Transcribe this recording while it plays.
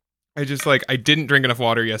I didn't drink enough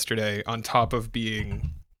water yesterday on top of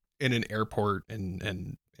being in an airport and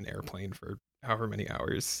an airplane for however many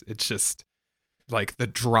hours. It's just like the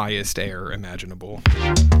driest air imaginable.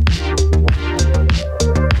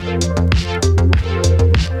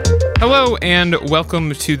 Hello and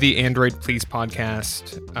welcome to the Android Please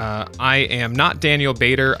podcast. I am not Daniel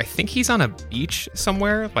Bader. I think he's on a beach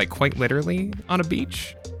somewhere, like quite literally on a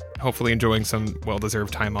beach, hopefully enjoying some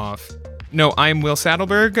well-deserved time off. No, I'm Will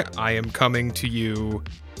Saddleberg. I am coming to you.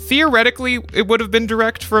 Theoretically, it would have been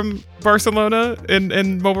direct from Barcelona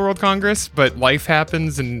in Mobile World Congress, but life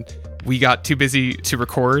happens and we got too busy to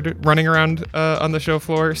record running around on the show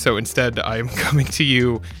floor. So instead, I'm coming to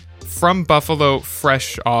you from Buffalo,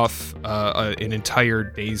 fresh off an entire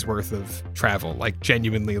day's worth of travel, like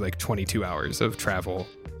genuinely like 22 hours of travel.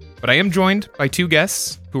 But I am joined by two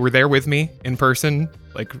guests who were there with me in person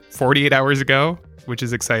like 48 hours ago, which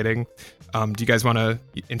is exciting. Do you guys want to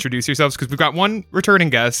introduce yourselves? Because we've got one returning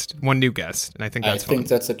guest, one new guest, and I think that's fun. I think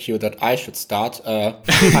that's a cue that I should start.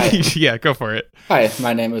 Hi. Yeah, go for it. Hi,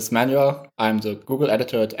 my name is Manuel. I'm the Google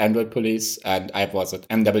editor at Android Police, and I was at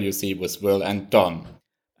MWC with Will and Dom.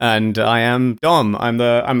 And I am Dom. I'm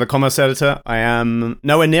the commerce editor. I am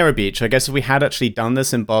nowhere near a beach. I guess if we had actually done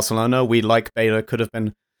this in Barcelona, we, like Beta, could have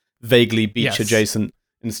been vaguely beach adjacent.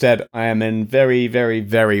 Instead, I am in very, very,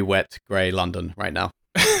 very wet grey London right now.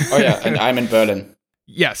 Oh yeah, and I'm in Berlin.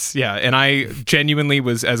 Yes, yeah, and I genuinely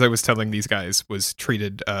was, as I was telling these guys, was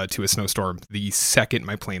treated to a snowstorm the second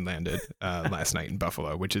my plane landed last night in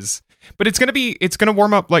Buffalo, but it's gonna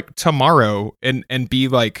warm up like tomorrow and be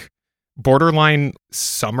like borderline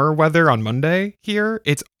summer weather on Monday here.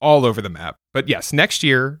 It's all over the map. But yes, next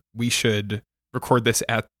year we should record this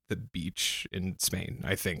at the beach in Spain,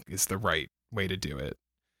 I think is the right way to do it.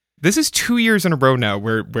 This is 2 years in a row now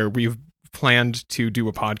where we've planned to do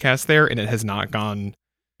a podcast there and it has not gone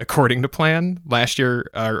according to plan. Last year,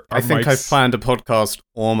 I think I've planned a podcast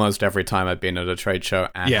almost every time I've been at a trade show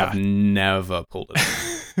and have never pulled it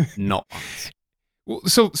off. Not once.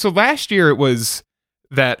 Well, so last year it was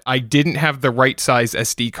that I didn't have the right size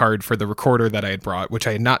SD card for the recorder that I had brought, which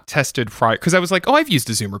I had not tested prior, because I was like, I've used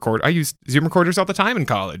a Zoom recorder. I use Zoom recorders all the time in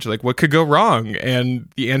college. Like, what could go wrong? And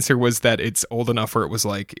the answer was that it's old enough where it was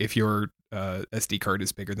like, if your SD card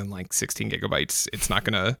is bigger than like 16 gigabytes, it's not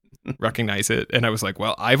going to recognize it. And I was like,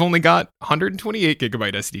 well, I've only got 128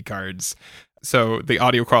 gigabyte SD cards. So the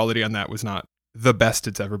audio quality on that was not the best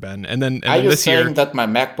it's ever been. And then Are you this saying year, that my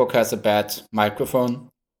MacBook has a bad microphone?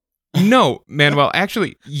 No, Manuel,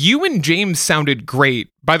 actually, you and James sounded great.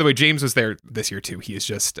 By the way, James was there this year too. He is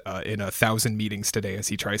just in 1,000 meetings today as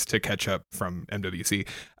he tries to catch up from MWC.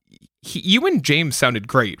 You and James sounded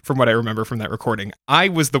great from what I remember from that recording. I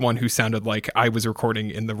was the one who sounded like I was recording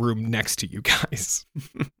in the room next to you guys.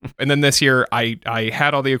 And then this year, I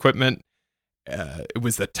had all the equipment. It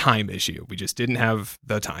was the time issue. We just didn't have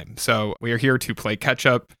the time. So we are here to play catch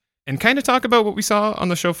up and kind of talk about what we saw on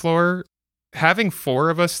the show floor. Having four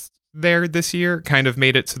of us there this year kind of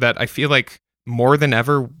made it so that I feel like more than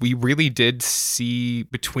ever, we really did see,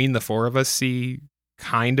 between the four of us, see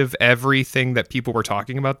kind of everything that people were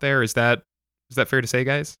talking about there. Is that fair to say,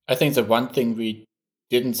 guys? I think the one thing we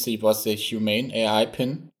didn't see was the humane AI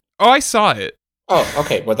pin. Oh, I saw it. Oh,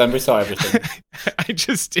 okay. Well, then we saw everything. I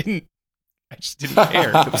just didn't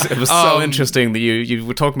care. It was so interesting that you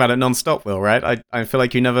were talking about it non-stop, Will, right? I feel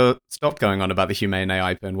like you never stopped going on about the humane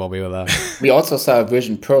AI pin while we were there. We also saw a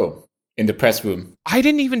Vision Pro in the press room. I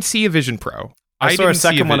didn't even see a Vision Pro. I saw a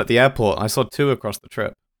second one at the airport. I saw two across the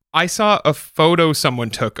trip. I saw a photo someone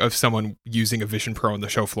took of someone using a Vision Pro on the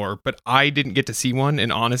show floor, but I didn't get to see one.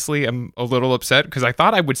 And honestly, I'm a little upset because I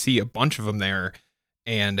thought I would see a bunch of them there,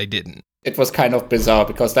 and I didn't. It was kind of bizarre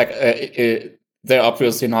because they're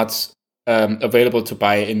obviously not available to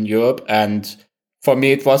buy in Europe, and for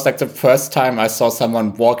me it was like the first time I saw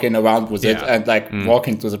someone walking around with it and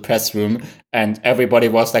walking to the press room, and everybody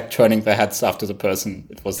was like turning their heads after the person.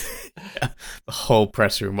 It was the whole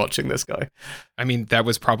press room watching this guy. I mean, that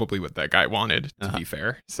was probably what that guy wanted, to be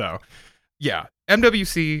fair. So yeah,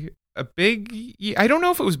 MWC, a big, I don't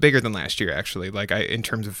know if it was bigger than last year actually, like in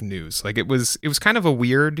terms of news. Like it was kind of a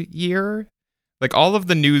weird year. Like all of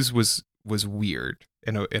the news was weird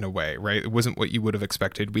in a way, right? It wasn't what you would have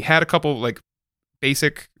expected. We had a couple like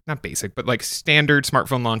not basic, but like standard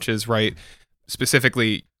smartphone launches, right?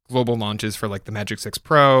 Specifically global launches for like the Magic 6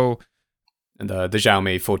 Pro and the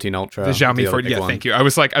Xiaomi 14 Ultra. The Xiaomi 14, yeah, thank you. I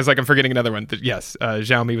was like, I'm forgetting another one. Yes,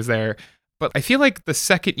 Xiaomi was there. But I feel like the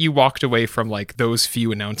second you walked away from like those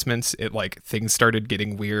few announcements, it like things started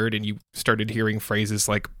getting weird and you started hearing phrases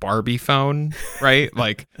like Barbie phone, right?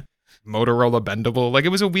 Like Motorola bendable. Like it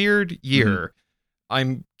was a weird year.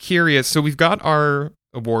 I'm curious. So we've got our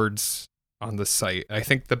awards on the site. I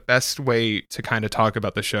think the best way to kind of talk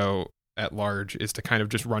about the show at large is to kind of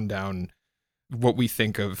just run down what we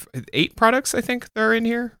think of 8 products. I think they're in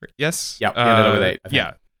here. Yes. Yeah. We ended up with 8. I think.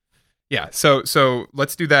 Yeah. Yeah. So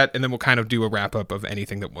let's do that, and then we'll kind of do a wrap up of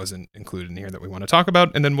anything that wasn't included in here that we want to talk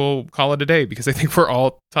about, and then we'll call it a day because I think we're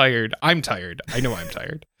all tired. I'm tired. I know I'm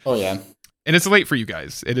tired. Oh yeah. And it's late for you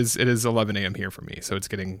guys. It is 11 a.m. here for me, so it's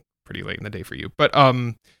getting pretty late in the day for you. But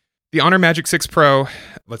the Honor Magic 6 Pro.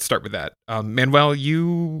 Let's start with that. Manuel,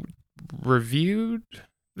 you reviewed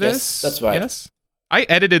this? Yes, that's right. Yes. I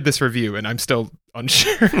edited this review, and I'm still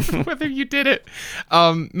unsure whether you did it.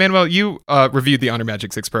 Manuel, you reviewed the Honor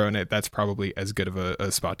Magic 6 Pro, and that's probably as good of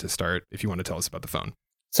a spot to start if you want to tell us about the phone.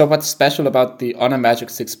 So what's special about the Honor Magic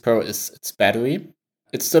 6 Pro is its battery.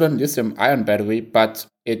 It's still a lithium-ion battery, but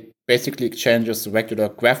it basically exchanges the regular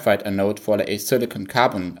graphite anode for a silicon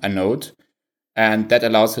carbon anode, and that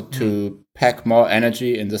allows it to pack more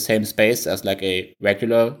energy in the same space as like a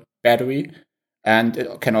regular battery. And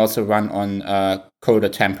it can also run on colder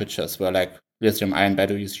temperatures where like lithium-ion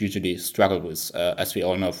batteries usually struggle with, as we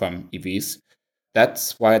all know from EVs.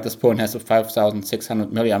 That's why this phone has a 5,600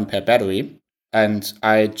 milliampere battery. And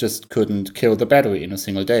I just couldn't kill the battery in a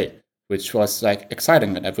single day, which was like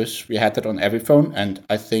exciting. And I wish we had that on every phone. And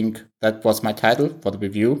I think that was my title for the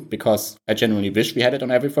review, because I genuinely wish we had it on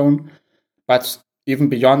every phone. But even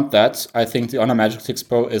beyond that, I think the Honor Magic 6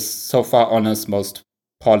 Pro is so far Honor's most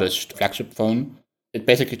polished flagship phone. It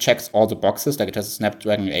basically checks all the boxes. Like, it has a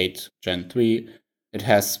Snapdragon 8 Gen 3. It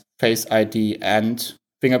has Face ID and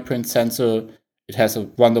fingerprint sensor. It has a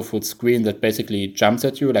wonderful screen that basically jumps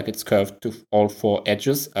at you, like it's curved to all 4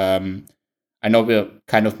 edges. I know we're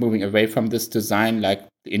kind of moving away from this design, like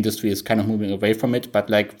the industry is kind of moving away from it, but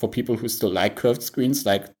like for people who still like curved screens,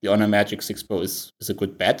 like the Honor Magic 6 Pro is a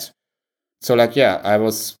good bet. So like, yeah, I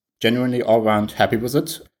was genuinely all around happy with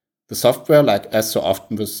it. The software, like as so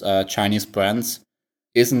often with Chinese brands,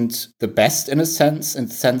 isn't the best in the sense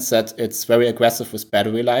that it's very aggressive with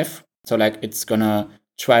battery life. So like, it's gonna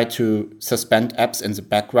try to suspend apps in the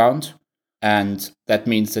background, and that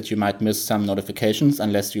means that you might miss some notifications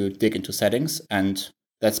unless you dig into settings. And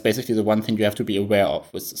that's basically the one thing you have to be aware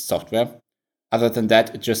of with software. Other than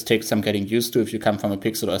that, it just takes some getting used to if you come from a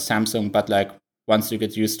Pixel or a Samsung, but like once you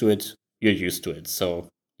get used to it, you're used to it. So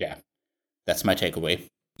yeah, that's my takeaway.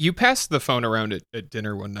 You passed the phone around at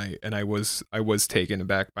dinner one night, and I was taken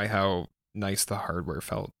aback by how nice the hardware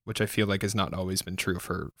felt, which I feel like has not always been true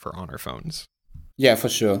for Honor phones. Yeah, for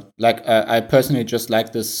sure. Like I personally just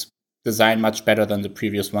like this design much better than the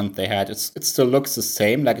previous one they had. It still looks the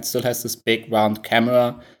same. Like, it still has this big round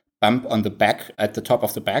camera bump on the back, at the top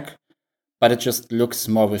of the back, but it just looks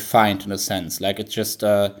more refined in a sense. Like, it just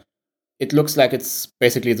it looks like it's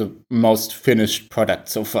basically the most finished product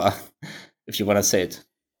so far, if you want to say it.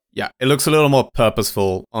 Yeah, it looks a little more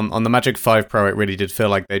purposeful. On the Magic 5 Pro, it really did feel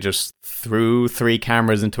like they just threw 3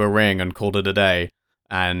 cameras into a ring and called it a day.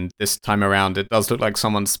 And this time around, it does look like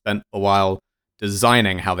someone spent a while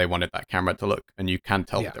designing how they wanted that camera to look, and you can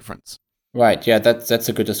tell the difference. Right, yeah, that's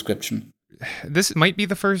a good description. This might be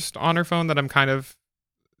the first Honor phone that I'm kind of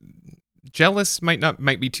jealous,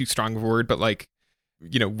 might be too strong of a word, but like,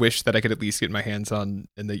 you know, wish that I could at least get my hands on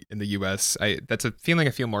in the US. That's a feeling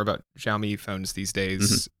I feel more about Xiaomi phones these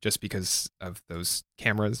days, just because of those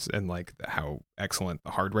cameras and like how excellent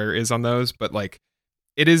the hardware is on those. But like,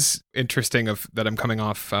 it is interesting that I'm coming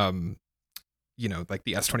off, you know, like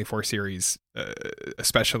the S24 series,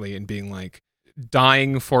 especially, and being like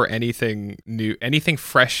dying for anything new, anything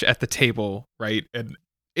fresh at the table, right? And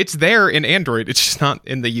it's there in Android, it's just not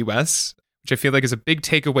in the US, which I feel like is a big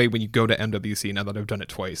takeaway when you go to MWC, now that I've done it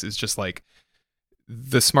twice. Is just like,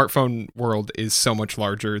 the smartphone world is so much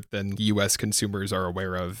larger than US consumers are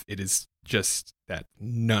aware of. It is just that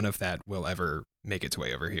none of that will ever make its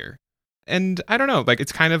way over here. And I don't know, like,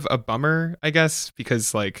 it's kind of a bummer, I guess,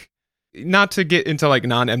 because like, not to get into like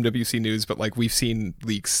non-MWC news, but like, we've seen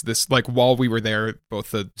leaks this, like, while we were there,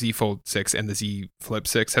 both the Z Fold 6 and the Z Flip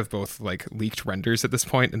 6 have both like leaked renders at this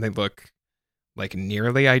point, and they look like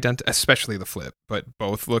nearly identical, especially the Flip, but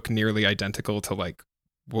both look nearly identical to like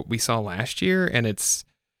what we saw last year. And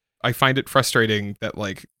I find it frustrating that,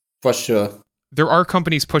 like, for sure, there are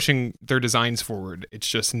companies pushing their designs forward. It's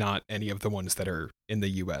just not any of the ones that are in the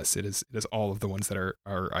US. It is all of the ones that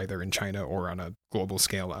are either in China or on a global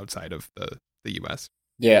scale outside of the US.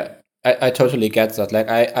 Yeah, I totally get that. Like,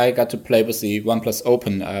 I got to play with the OnePlus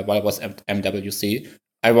Open while I was at MWC.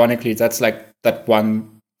 Ironically, that's like that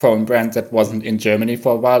one phone brand that wasn't in Germany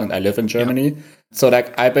for a while, and I live in Germany. Yeah. So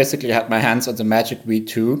like, I basically had my hands on the Magic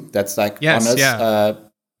V2. That's like Honor's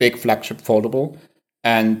big flagship foldable.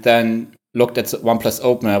 and then looked at the OnePlus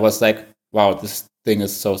Open. I was like, wow, this thing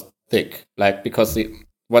is so thick. Like, because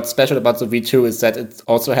what's special about the V2 is that it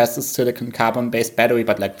also has the silicon carbon based battery,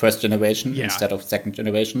 but like first generation instead of second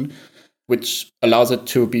generation, which allows it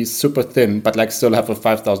to be super thin, but like still have a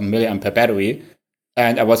 5,000 milliampere battery.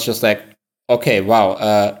 And I was just like, okay,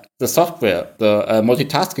 wow, the software, the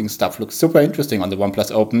multitasking stuff looks super interesting on the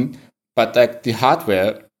OnePlus Open, but like the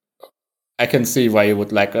hardware, I can see why you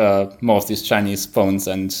would like more of these Chinese phones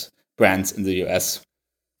and brands in the US.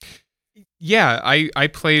 Yeah, I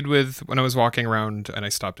played with, when I was walking around and I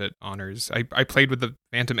stopped at Honors, I played with the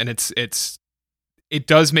Phantom, and it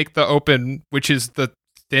does make the Open, which is the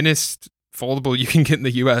thinnest foldable you can get in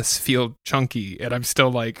the US, feel chunky. And I'm still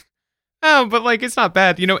like, oh, but like, it's not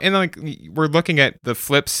bad. And like, we're looking at the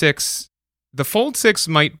Flip 6. The Fold 6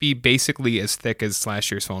 might be basically as thick as last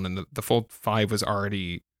year's phone, and the Fold 5 was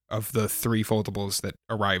already, of the 3 foldables that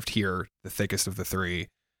arrived here, the thickest of the 3.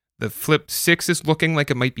 The Flip 6 is looking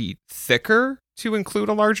like it might be thicker to include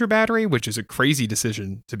a larger battery, which is a crazy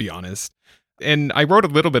decision, to be honest. And I wrote a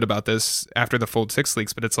little bit about this after the Fold 6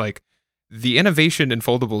 leaks, but it's like, the innovation in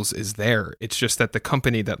foldables is there. It's just that the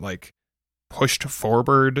company that like pushed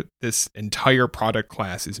forward this entire product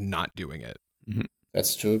class is not doing it. Mm-hmm.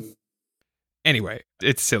 That's true. Anyway,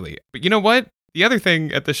 it's silly. But you know what? The other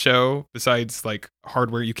thing at the show, besides like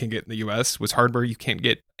hardware you can get in the US, was hardware you can't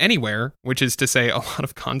get anywhere, which is to say a lot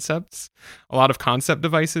of concept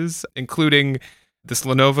devices, including this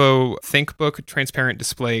Lenovo ThinkBook transparent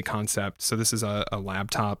display concept. So this is a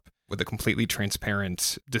laptop with a completely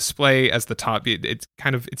transparent display as the top.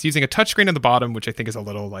 It's using a touchscreen at the bottom, which I think is a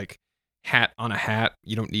little like hat on a hat.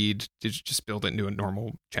 You don't need to just build it into a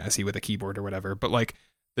normal chassis with a keyboard or whatever. But like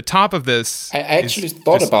the top of this, I actually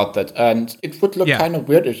thought about that, and it would look kind of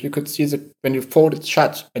weird if you could see when you fold it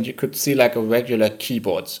shut and you could see like a regular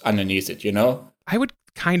keyboard underneath it, I would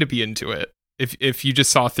kind of be into it if you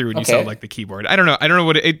just saw through and you saw like the keyboard. I don't know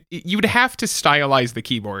what you would have to stylize the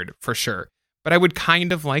keyboard for sure. But I would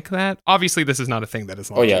kind of like that. Obviously, this is not a thing that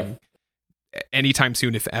is launching anytime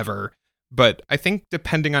soon, if ever. But I think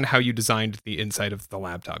depending on how you designed the inside of the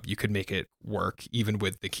laptop, you could make it work even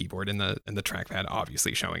with the keyboard and the trackpad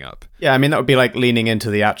obviously showing up. Yeah, I mean, that would be like leaning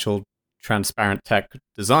into the actual transparent tech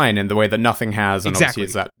design in the way that nothing has. And obviously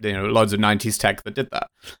it's that, loads of 90s tech that did that.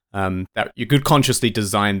 That you could consciously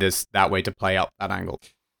design this that way to play up that angle.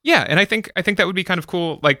 Yeah, and I think that would be kind of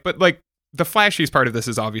cool. The flashiest part of this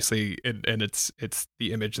is obviously, and it's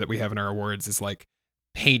the image that we have in our awards, is like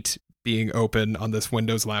paint being open on this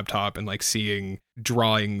Windows laptop and like seeing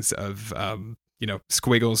drawings of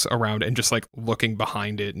squiggles around and just like looking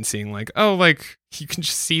behind it and seeing like, oh, like you can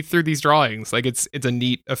just see through these drawings. Like it's a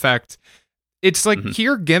neat effect. It's like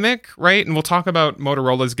your gimmick, right? And we'll talk about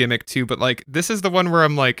Motorola's gimmick too, but like this is the one where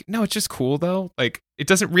I'm like, no, it's just cool though. Like it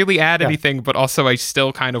doesn't really add anything, but also I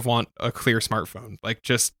still kind of want a clear smartphone. Like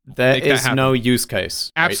just there is no use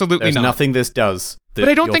case. Right? Absolutely There's not. nothing this does. But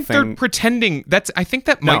I don't think they're pretending. I think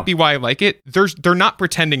that might be why I like it. They're not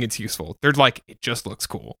pretending it's useful. They're like, it just looks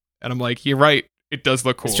cool. And I'm like, you're right. It does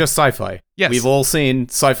look cool. It's just sci-fi. Yes. We've all seen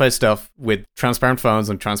sci-fi stuff with transparent phones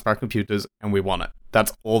and transparent computers, and we want it.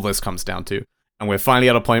 That's all this comes down to. And we're finally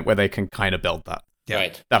at a point where they can kind of build that. Yeah.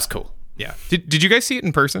 Right. That's cool. Yeah. Did you guys see it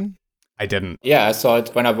in person? I didn't. Yeah, I saw it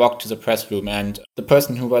when I walked to the press room, and the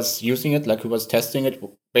person who was using it, like who was testing it,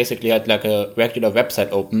 basically had like a regular website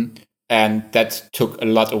open, and that took a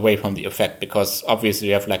lot away from the effect, because obviously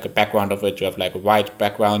you have like a background of it, you have like a white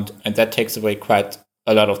background, and that takes away quite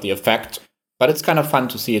a lot of the effect. But it's kind of fun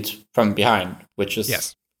to see it from behind, which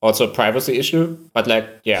is also a privacy issue. But like,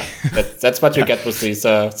 yeah, that's what you get with these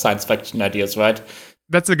science fiction ideas, right?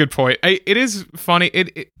 That's a good point. It is funny.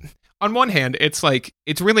 It on one hand, it's like,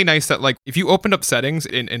 it's really nice that like if you opened up settings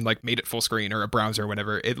and like made it full screen or a browser or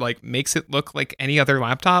whatever, it like makes it look like any other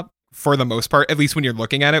laptop for the most part, at least when you're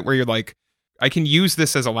looking at it, where you're like, I can use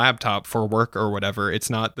this as a laptop for work or whatever.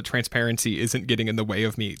 It's not, the transparency isn't getting in the way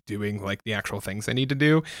of me doing like the actual things I need to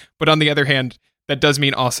do. But on the other hand, that does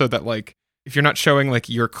mean also that like, if you're not showing like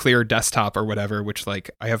your clear desktop or whatever, which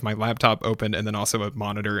like I have my laptop open and then also a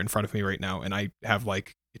monitor in front of me right now, and I have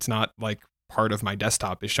like, it's not like part of my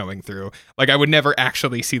desktop is showing through. Like I would never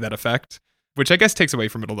actually see that effect, which I guess takes away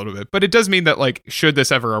from it a little bit. But it does mean that like, should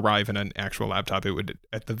this ever arrive in an actual laptop, it would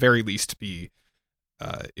at the very least be,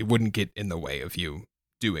 it wouldn't get in the way of you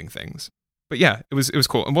doing things. But yeah, it was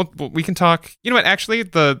cool. And we can talk, you know what, actually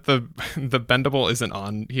the bendable isn't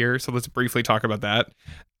on here, so let's briefly talk about that.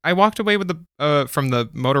 I walked away with from the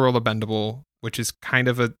Motorola bendable, which is kind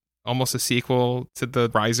of almost a sequel to the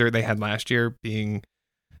riser they had last year, being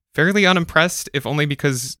fairly unimpressed, if only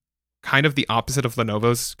because kind of the opposite of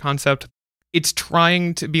Lenovo's concept. it's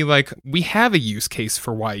trying to be like, we have a use case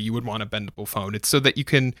for why you would want a bendable phone. It's so that you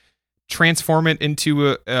can transform it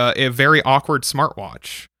into a very awkward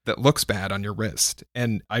smartwatch that looks bad on your wrist.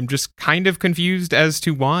 And I'm just kind of confused as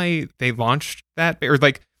to why they launched that. Or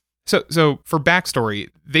like, so for backstory,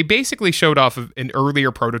 they basically showed off an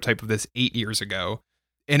earlier prototype of this 8 years ago.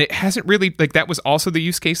 And it hasn't really, like, that was also the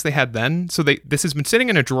use case they had then. So this has been sitting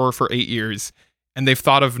in a drawer for 8 years, and they've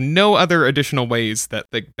thought of no other additional ways that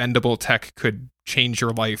like bendable tech could change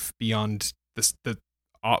your life beyond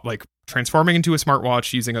like transforming into a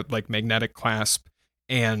smartwatch using a like magnetic clasp,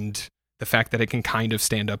 and the fact that it can kind of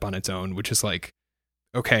stand up on its own, which is like,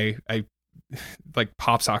 okay, like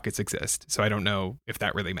pop sockets exist, so I don't know if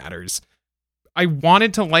that really matters. I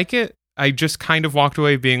wanted to like it. I just kind of walked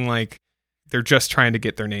away being like, they're just trying to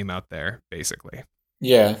get their name out there, basically.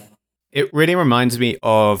 Yeah. It really reminds me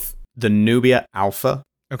of the Nubia Alpha.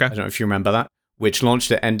 Okay. I don't know if you remember that, which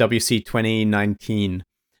launched at NWC 2019.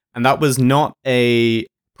 And that was not a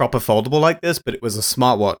proper foldable like this, but it was a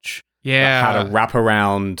smartwatch that had a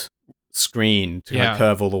wraparound screen to kind of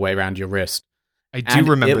curve all the way around your wrist. I do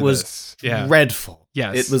remember it was this. Yeah. Dreadful.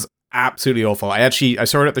 Yes. It was absolutely awful. I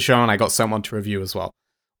saw it at the show and I got someone to review as well.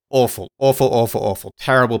 Awful.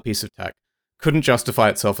 Terrible piece of tech. Couldn't justify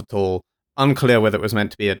itself at all. Unclear whether it was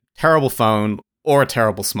meant to be a terrible phone or a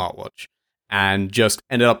terrible smartwatch. And just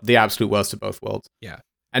ended up the absolute worst of both worlds. Yeah.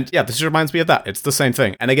 And yeah, this reminds me of that. It's the same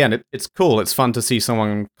thing. And again, it's cool. It's fun to see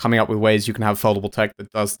someone coming up with ways you can have foldable tech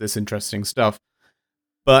that does this interesting stuff.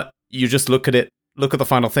 But you just look at the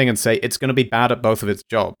final thing and say, it's going to be bad at both of its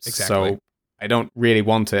jobs. Exactly. So I don't really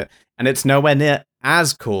want it. And it's nowhere near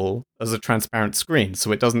as cool as a transparent screen.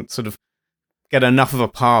 So it doesn't sort of get enough of a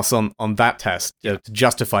pass on that test to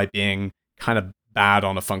justify being kind of bad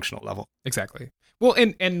on a functional level. Exactly. Well,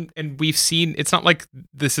 and we've seen, it's not like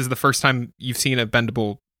this is the first time you've seen a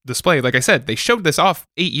bendable display. Like I said, they showed this off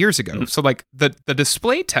 8 years ago. Mm-hmm. So like the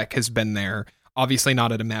display tech has been there, obviously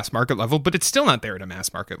not at a mass market level, but it's still not there at a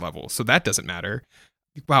mass market level. So that doesn't matter.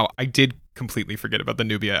 Wow, I did completely forget about the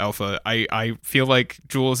Nubia Alpha. I feel like,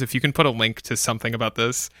 Jules, if you can put a link to something about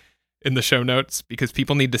this in the show notes, because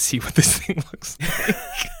people need to see what this thing looks like.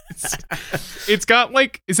 It's got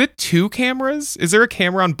like, is it 2 cameras? Is there a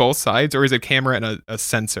camera on both sides, or is it a camera and a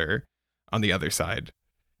sensor on the other side?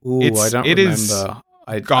 Ooh, I don't remember. It is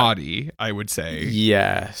gaudy, I would say.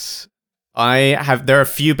 Yes. There are a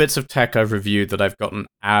few bits of tech I've reviewed that I've gotten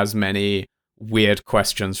as many weird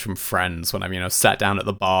questions from friends when I've, sat down at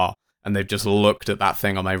the bar and they've just looked at that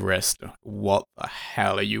thing on my wrist. What the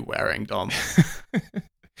hell are you wearing, Dom?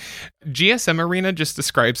 GSM Arena just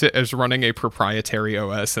describes it as running a proprietary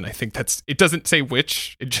OS, and I think it doesn't say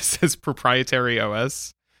which, it just says proprietary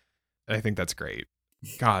OS. And I think that's great.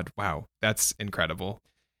 God, wow, that's incredible.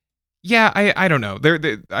 Yeah, I don't know.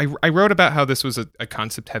 I wrote about how this was a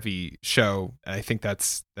concept heavy show, and I think that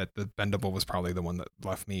the bendable was probably the one that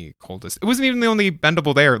left me coldest. It wasn't even the only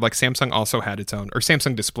bendable there. Like Samsung also had its own, or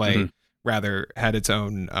Samsung Display rather had its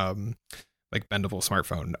own like bendable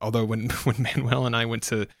smartphone. Although when Manuel and I went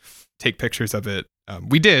to take pictures of it,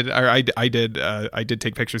 I did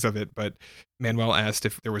take pictures of it, but Manuel asked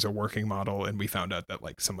if there was a working model, and we found out that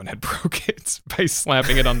like someone had broke it by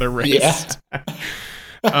slapping it on their wrist.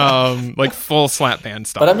 Like full slap band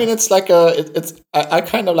style. But I mean, it's like I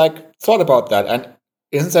kind of like thought about that, and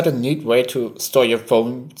isn't that a neat way to store your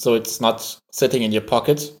phone so it's not sitting in your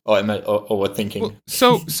pocket? Or am I overthinking? Well,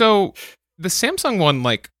 so the Samsung one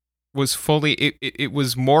like was fully it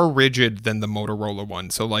was more rigid than the Motorola one.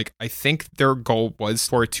 So like I think their goal was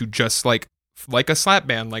for it to just like a slap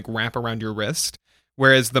band like wrap around your wrist.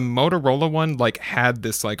 Whereas the Motorola one like had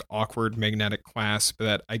this like awkward magnetic clasp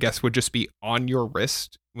that I guess would just be on your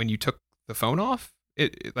wrist when you took the phone off.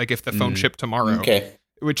 It like if the phone shipped tomorrow,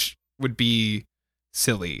 which would be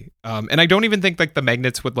silly. And I don't even think like the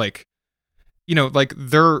magnets would like, like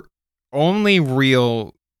their only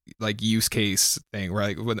real like use case thing,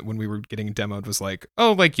 right? When we were getting demoed was like,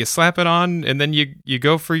 oh, like you slap it on and then you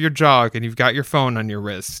go for your jog and you've got your phone on your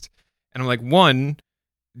wrist. And I'm like, one,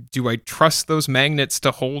 do I trust those magnets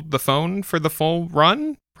to hold the phone for the full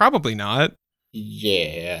run? Probably not.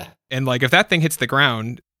 Yeah. And like if that thing hits the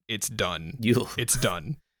ground, it's done. It's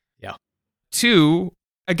done. Yeah. 2,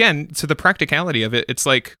 again, so the practicality of it, it's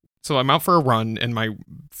like, so I'm out for a run and my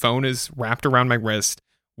phone is wrapped around my wrist.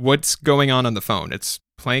 What's going on the phone? It's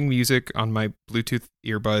playing music on my Bluetooth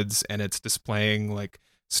earbuds, and it's displaying like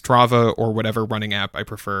Strava or whatever running app I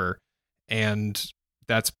prefer. And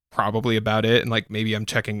that's probably about it. And like maybe I'm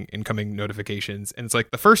checking incoming notifications. And it's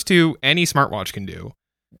like the first 2, any smartwatch can do.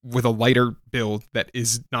 with a lighter build that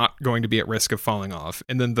is not going to be at risk of falling off.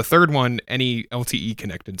 And then the third one, any LTE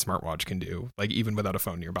connected smartwatch can do, like even without a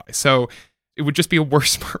phone nearby. So it would just be a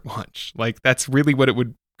worse smartwatch. Like that's really what it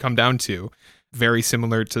would come down to. Very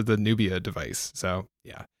similar to the Nubia device. So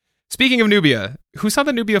yeah. Speaking of Nubia, who saw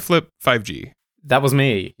the Nubia Flip 5G? That was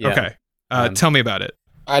me. Yeah. Okay. Tell me about it.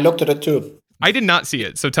 I looked at it too. I did not see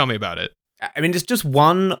it, so tell me about it. I mean, it's just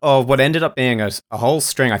one of what ended up being a whole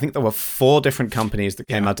string. I think there were 4 different companies that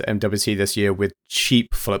came out to MWC this year with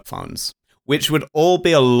cheap flip phones, which would all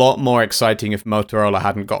be a lot more exciting if Motorola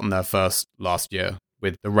hadn't gotten there first last year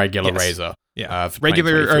with the regular Razr. Yeah,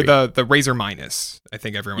 regular or the Razr Minus, I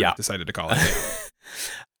think everyone decided to call it.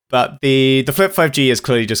 But the Flip 5G is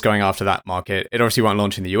clearly just going after that market. It obviously won't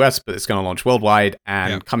launch in the US, but it's going to launch worldwide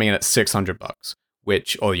and coming in at $600,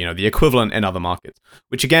 which, or the equivalent in other markets,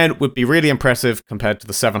 which again would be really impressive compared to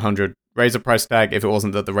the $700 Razr price tag if it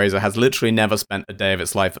wasn't that the Razr has literally never spent a day of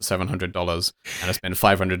its life at $700 and has been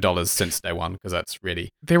 $500 since day one, because that's really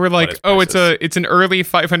they were like, it's an early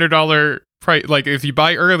 $500 price. Like if you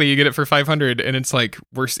buy early, you get it for $500, and it's like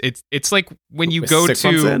it's like when you go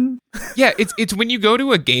to it's when you go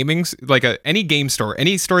to a gaming any game store,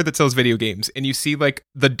 any store that sells video games, and you see like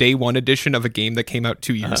the day one edition of a game that came out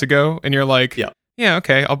 2 years ago, and you're like, yeah,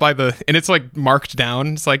 okay, I'll buy and it's like marked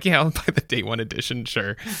down. It's like, yeah, I'll buy the day one edition,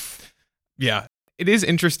 sure. Yeah, it is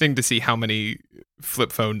interesting to see how many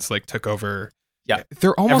flip phones like took over. Yeah,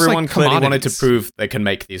 they're almost everyone like clearly wanted to prove they can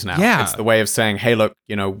make these now. Yeah, it's the way of saying, hey, look,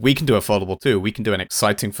 we can do a foldable too. We can do an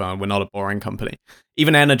exciting phone. We're not a boring company.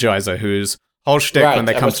 Even Energizer, whose whole shtick when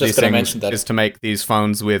they come to these things is to make these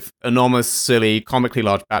phones with enormous, silly, comically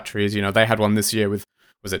large batteries. They had one this year with,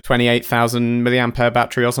 was it 28,000 milliampere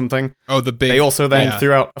battery or something? Oh, the big. They also then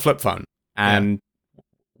threw out a flip phone. And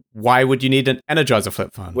why would you need an Energizer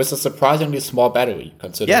flip phone? With a surprisingly small battery,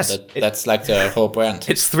 considering that's like the whole brand.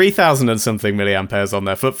 It's 3,000 and something milliamperes on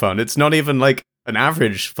their flip phone. It's not even like an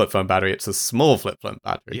average flip phone battery. It's a small flip phone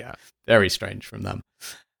battery. Yeah. Very strange from them.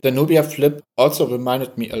 The Nubia Flip also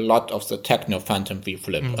reminded me a lot of the Techno Phantom V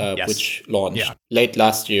Flip, which launched late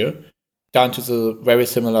last year, down to the very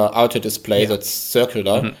similar outer display that's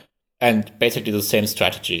circular, and basically the same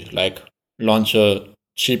strategy, like launch a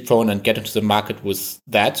cheap phone and get into the market with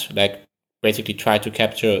that, like basically try to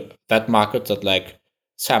capture that market that like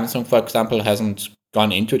Samsung, for example, hasn't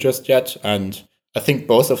gone into just yet. And I think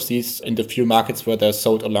both of these, in the few markets where they're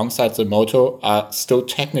sold alongside the Moto, are still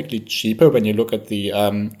technically cheaper when you look at the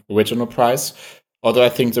original price. Although I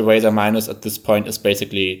think the Razr Minus at this point is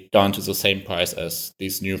basically down to the same price as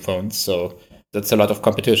these new phones. So that's a lot of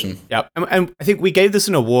competition. Yeah, and I think we gave this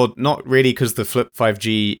an award, not really because the Flip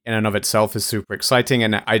 5G in and of itself is super exciting,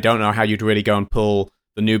 and I don't know how you'd really go and pull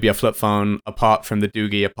the Nubia flip phone apart from the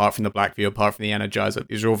Doogie, apart from the Blackview, apart from the Energizer.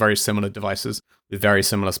 These are all very similar devices with very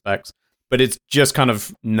similar specs. But it's just kind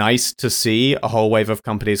of nice to see a whole wave of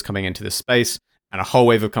companies coming into this space and a whole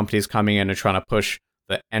wave of companies coming in and trying to push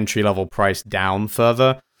the entry-level price down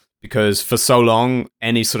further. Because for so long,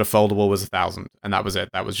 any sort of foldable was $1,000, and that was it.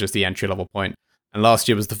 That was just the entry-level point. And last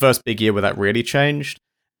year was the first big year where that really changed.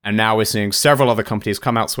 And now we're seeing several other companies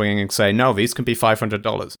come out swinging and say, no, these can be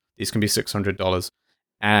 $500. These can be $600.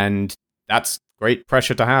 And that's great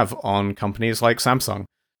pressure to have on companies like Samsung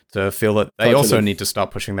to feel that they also need to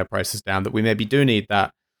start pushing their prices down, that we maybe do need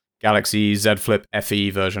that Galaxy Z Flip FE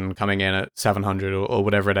version coming in at $700 or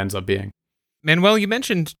whatever it ends up being. Manuel, you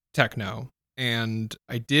mentioned Techno. And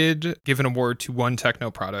I did give an award to one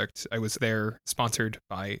Techno product. I was there sponsored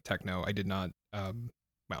by Techno. I did not,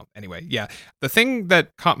 anyway, yeah. The thing that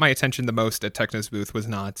caught my attention the most at Techno's booth was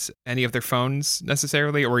not any of their phones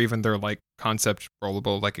necessarily, or even their like concept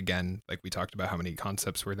rollable. Like again, like we talked about how many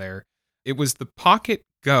concepts were there. It was the Pocket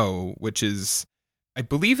Go, which is, I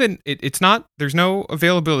believe it's not, there's no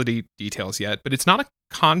availability details yet, but it's not a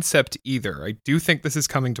concept either. I do think this is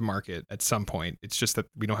coming to market at some point. It's just that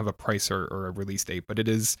we don't have a price or a release date, but it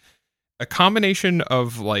is a combination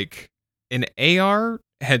of like an AR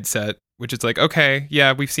headset, which is like, okay,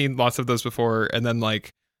 yeah, we've seen lots of those before. And then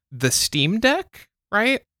like the Steam Deck,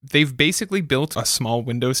 right? They've basically built a small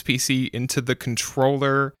Windows PC into the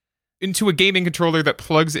controller, into a gaming controller that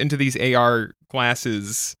plugs into these AR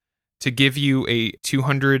glasses to give you a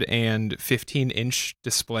 215-inch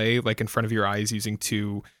display, like in front of your eyes, using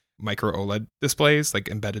two micro OLED displays, like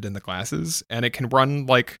embedded in the glasses. And it can run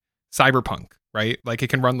like Cyberpunk, right? Like it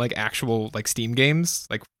can run like actual like Steam games,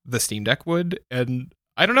 like the Steam Deck would. And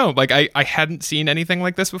I don't know, like I hadn't seen anything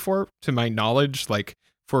like this before, to my knowledge. Like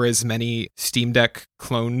for as many Steam Deck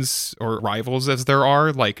clones or rivals as there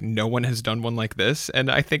are, like no one has done one like this. And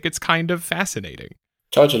I think it's kind of fascinating.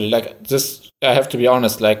 Totally. Like this, I have to be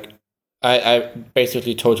honest, like I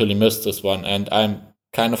basically totally missed this one, and I'm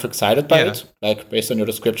kind of excited by it, like based on your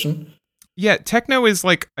description. Yeah, Techno is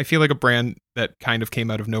like, I feel like a brand that kind of came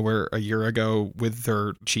out of nowhere a year ago with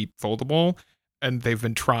their cheap foldable, and they've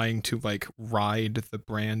been trying to like ride the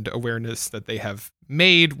brand awareness that they have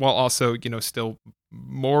made while also, still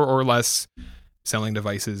more or less selling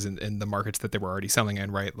devices in the markets that they were already selling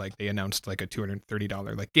in, right? Like they announced like a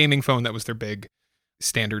 $230 like gaming phone. That was their big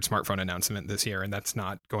standard smartphone announcement this year, and that's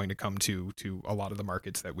not going to come to a lot of the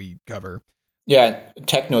markets that we cover. Yeah,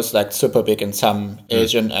 Techno is like super big in some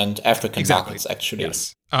Asian and African markets, actually.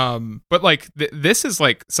 Yes. But like this is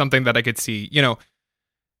like something that I could see,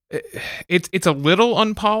 it's a little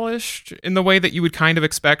unpolished in the way that you would kind of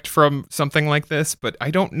expect from something like this, but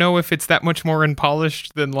I don't know if it's that much more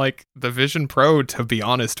unpolished than like the Vision Pro, to be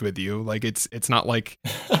honest with you. Like it's not like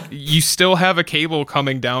you still have a cable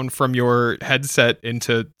coming down from your headset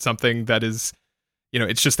into something that is,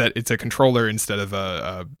 it's just that it's a controller instead of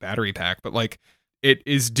a battery pack, but like it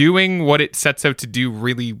is doing what it sets out to do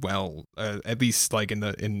really well, at least like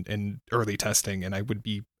in early testing. And I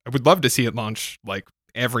would love to see it launch like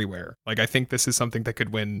everywhere. Like I think this is something that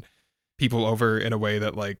could win people over in a way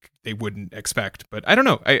that like they wouldn't expect, but I don't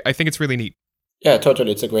know. I think it's really neat. Yeah,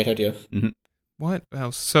 totally. It's a great idea. Mm-hmm. What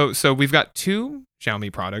else? So we've got two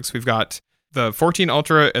Xiaomi products. We've got the 14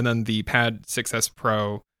 Ultra and then the Pad 6S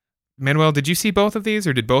Pro. Manuel, did you see both of these,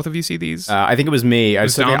 or did both of you see these? I think it was me. I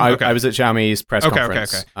was at Xiaomi's press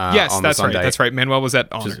conference. Okay. Yes, that's right. That's right. Manuel was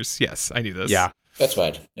at Honors. Yes, I knew this. Yeah. That's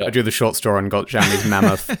right. Yeah. I drew the short straw and got Xiaomi's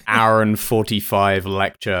mammoth hour and 45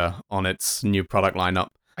 lecture on its new product lineup.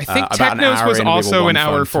 I think Techno's was also an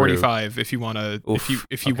hour 45 if you want to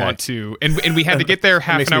if you want to. And we had to get there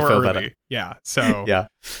half an hour early. Better. Yeah. So yeah.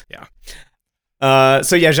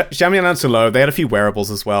 Xiaomi announced Hello. They had a few wearables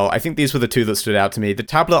as well. I think these were the two that stood out to me. The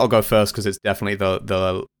tablet I'll go first because it's definitely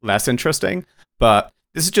the less interesting. But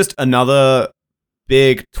this is just another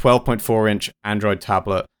big 12.4-inch Android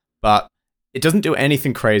tablet. But it doesn't do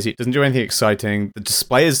anything crazy. It doesn't do anything exciting. The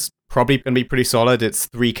display is probably going to be pretty solid. It's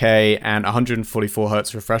 3K and 144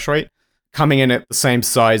 Hz refresh rate, coming in at the same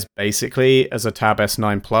size basically as a Tab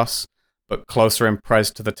S9 Plus, but closer in price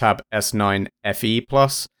to the Tab S9 FE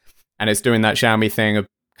Plus. And it's doing that Xiaomi thing of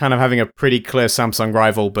kind of having a pretty clear Samsung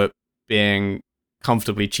rival, but being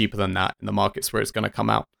comfortably cheaper than that in the markets where it's going to come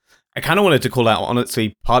out. I kind of wanted to call out,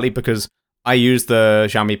 honestly, partly because I use the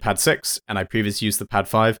Xiaomi Pad 6 and I previously used the Pad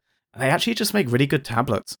 5. And they actually just make really good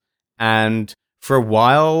tablets. And for a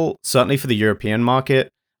while, certainly for the European market,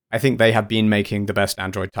 I think they have been making the best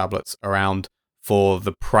Android tablets around for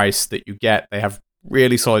the price that you get. They have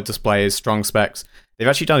really solid displays, strong specs. They've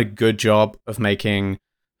actually done a good job of making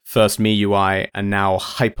first MIUI and now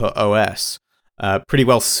Hyper OS pretty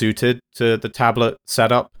well suited to the tablet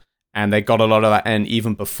setup. And they got a lot of that in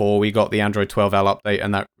even before we got the Android 12L update,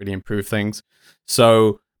 and that really improved things.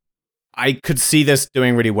 So I could see this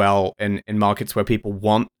doing really well in markets where people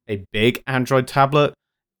want a big Android tablet.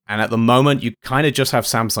 And at the moment, you kind of just have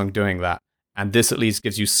Samsung doing that. And this at least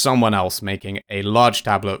gives you someone else making a large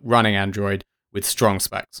tablet running Android with strong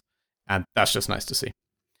specs. And that's just nice to see.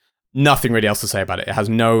 Nothing really else to say about it. It has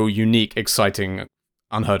no unique, exciting,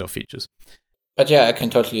 unheard of features. But yeah, I can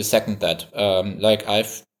totally second that.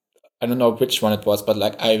 I don't know which one it was, but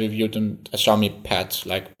like I reviewed a Xiaomi Pad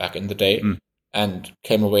like back in the day and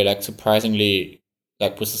came away like with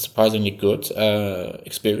a surprisingly good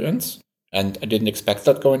experience. And I didn't expect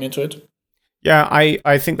that going into it. Yeah,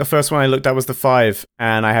 I think the first one I looked at was the 5,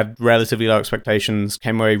 and I had relatively low expectations.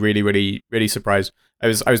 Came away really, really, really surprised. I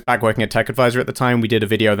was back working at TechAdvisor at the time. We did a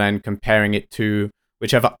video then comparing it to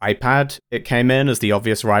whichever iPad it came in as the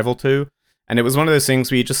obvious rival to. And it was one of those things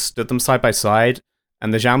where you just stood them side by side,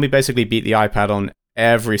 and the Xiaomi basically beat the iPad on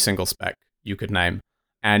every single spec you could name.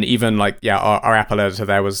 And even our Apple editor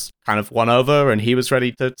there was kind of won over, and he was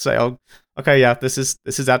ready to say, "Oh, okay, yeah, this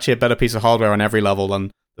is actually a better piece of hardware on every level,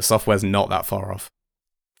 and the software's not that far off."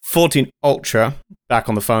 14 Ultra, back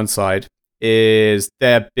on the phone side, is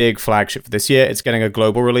their big flagship for this year. It's getting a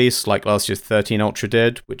global release like last year's 13 Ultra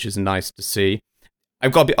did, which is nice to see.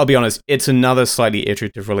 I'll be honest, it's another slightly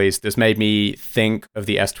iterative release. This made me think of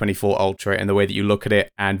the S24 Ultra in the way that you look at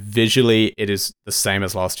it, and visually it is the same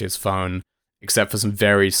as last year's phone, except for some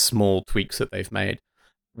very small tweaks that they've made.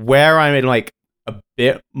 Where I'm in a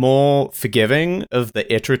bit more forgiving of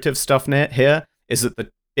the iterative stuff here is that the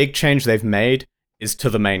big change they've made is to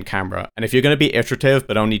the main camera. And if you're going to be iterative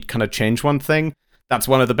but only kind of change one thing, that's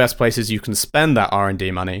one of the best places you can spend that R&D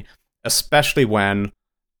money, especially when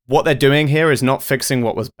what they're doing here is not fixing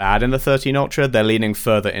what was bad in the 13 Ultra, they're leaning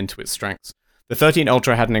further into its strengths. The 13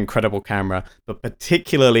 Ultra had an incredible camera, but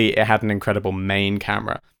particularly it had an incredible main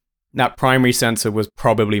camera. that primary sensor was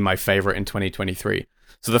probably my favorite in 2023.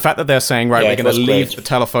 So the fact that they're saying, right, we're going to leave the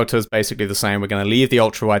telephotos basically the same, we're going to leave the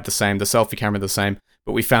ultra-wide the same, the selfie camera the same,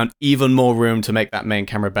 but we found even more room to make that main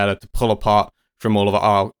camera better, to pull apart from all of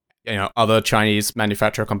our other Chinese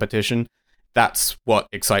manufacturer competition. That's what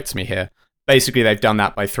excites me here. Basically, they've done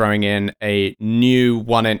that by throwing in a new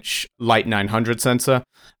 1-inch Light 900 sensor,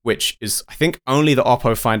 which is, I think, only the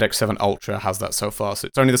Oppo Find X7 Ultra has that so far. So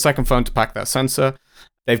it's only the second phone to pack that sensor.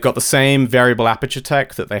 They've got the same variable aperture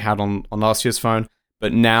tech that they had on last year's phone,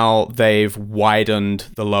 but now they've widened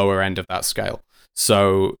the lower end of that scale.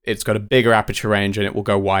 So it's got a bigger aperture range and it will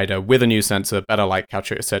go wider with a new sensor, better light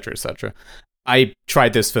capture, etc., etc. I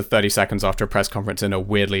tried this for 30 seconds after a press conference in a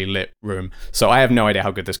weirdly lit room, so I have no idea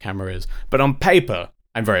how good this camera is. But on paper,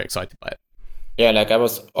 I'm very excited by it. Yeah, like I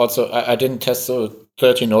was also, I didn't test the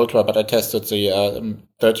 13 Ultra, but I tested the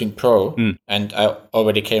 13 Pro, and I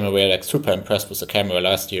already came away like super impressed with the camera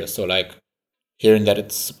last year. So like hearing that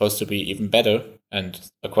it's supposed to be even better and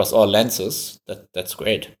across all lenses, that's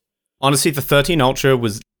great. Honestly, the 13 Ultra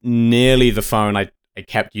was nearly the phone I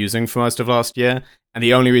kept using for most of last year. And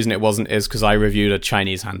the only reason it wasn't is because I reviewed a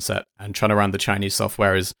Chinese handset, and trying to run the Chinese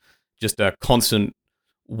software is just a constant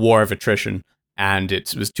war of attrition, and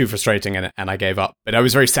it was too frustrating, and I gave up. But I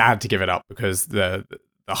was very sad to give it up because the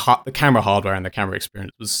camera hardware and the camera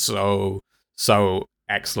experience was so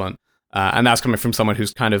excellent. And that's coming from someone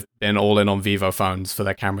who's kind of been all in on Vivo phones for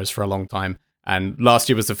their cameras for a long time. And last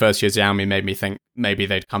year was the first year Xiaomi made me think maybe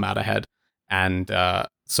they'd come out ahead. And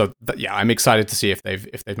I'm excited to see if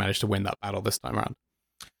they've managed to win that battle this time around.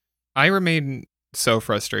 I remain so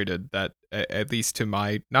frustrated that, at least to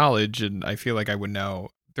my knowledge, and I feel like I would know,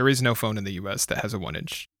 there is no phone in the US that has a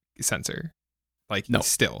 1-inch sensor. Like, no.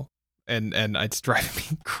 Still. And it's driving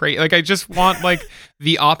me crazy. Like, I just want, like,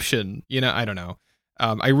 the option. I don't know.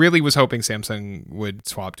 I really was hoping Samsung would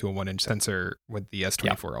swap to a 1-inch sensor with the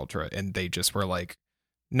S24 Ultra, and they just were like,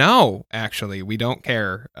 no, actually, we don't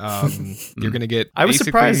care. You're going to get. I was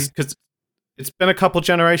surprised because it's been a couple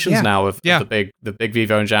generations now of the big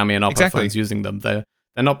Vivo and Xiaomi and Oppo phones using them. They're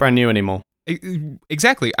not brand new anymore.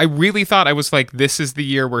 Exactly. I really thought, I was like, this is the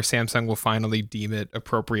year where Samsung will finally deem it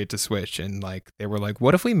appropriate to switch. And like they were like,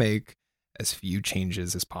 what if we make as few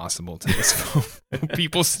changes as possible to this phone?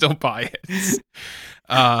 People still buy it.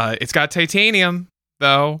 It's got titanium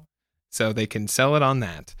though, so they can sell it on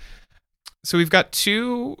that. So we've got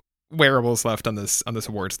 2 wearables left on this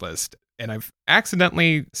awards list, and I've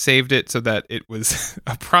accidentally saved it so that it was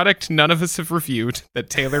a product none of us have reviewed, that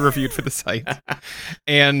Taylor reviewed for the site,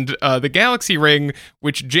 and the Galaxy Ring,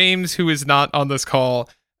 which James, who is not on this call,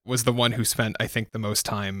 was the one who spent, I think, the most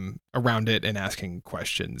time around it and asking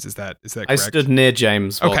questions. Is that correct? I stood near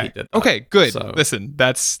James while he did that. Okay, good. So. Listen,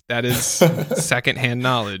 that is secondhand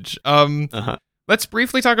knowledge. Let's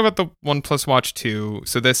briefly talk about the OnePlus Watch 2.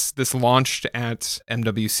 So this launched at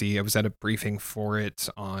MWC. I was at a briefing for it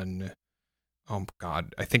on, oh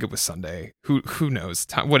God, I think it was Sunday. Who knows?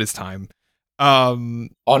 What is time?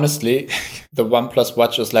 Honestly, the OnePlus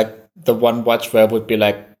Watch is like the one watch where I would be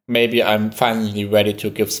like, maybe I'm finally ready to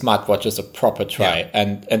give smartwatches a proper try.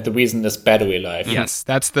 Yeah. And the reason is battery life. Yes,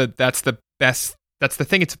 that's the best. That's the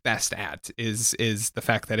thing it's best at is the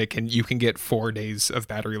fact that you can get 4 days of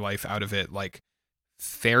battery life out of it, like,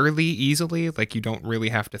 fairly easily. Like, you don't really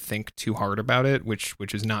have to think too hard about it, which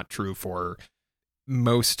is not true for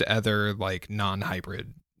most other like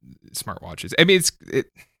non-hybrid smartwatches. I mean,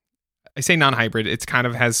 I say non-hybrid, it's kind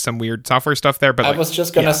of has some weird software stuff there, but I was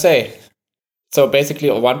just gonna say, so basically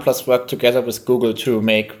OnePlus worked together with Google to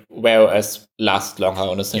make Wear OS last longer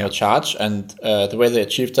on a single charge, and the way they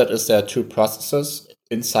achieved that is there are 2 processors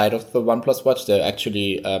inside of the OnePlus Watch. They're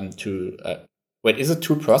actually is it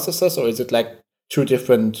 2 processors, or is it like 2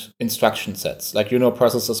 different instruction sets? Like,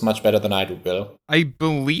 processors much better than I do, Bill. I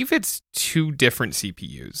believe it's 2 different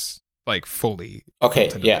CPUs, like fully.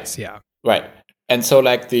 Okay, yeah. Right. And so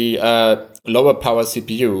like the lower power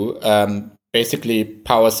CPU basically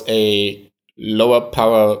powers a lower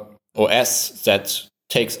power OS that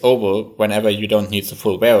takes over whenever you don't need the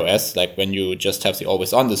full Wear OS, like when you just have the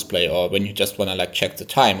always on display or when you just want to like check the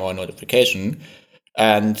time or a notification.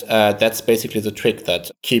 And that's basically the trick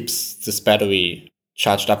that keeps this battery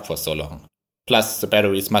charged up for so long. Plus, the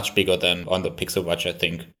battery is much bigger than on the Pixel Watch, I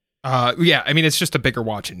think. Yeah, I mean, it's just a bigger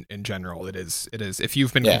watch in general. It is. If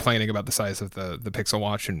you've been complaining about the size of the Pixel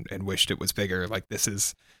Watch and wished it was bigger, like this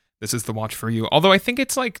is the watch for you. Although I think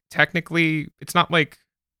it's like technically, it's not like,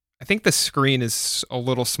 I think the screen is a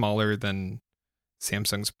little smaller than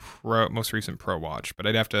Samsung's most recent Pro watch, but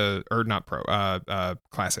I'd have to, or not Pro,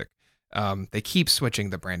 Classic. They keep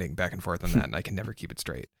switching the branding back and forth on that, and I can never keep it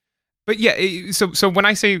straight. But yeah, so when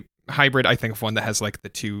I say hybrid, I think of one that has like the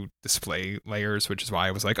 2 display layers, which is why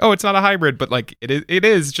I was like, oh, it's not a hybrid, but like it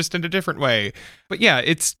is just in a different way. But yeah,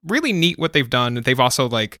 it's really neat what they've done. They've also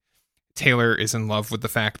like, Taylor is in love with the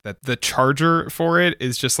fact that the charger for it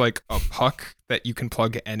is just like a puck that you can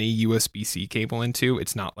plug any USB-C cable into.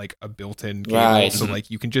 It's not like a built-in cable. Right. So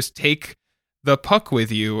like you can just take the puck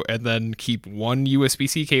with you and then keep one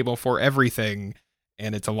USB-C cable for everything.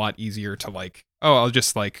 And it's a lot easier to like, oh, I'll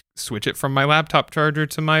just like switch it from my laptop charger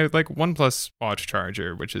to my like OnePlus watch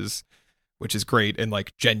charger, which is great. And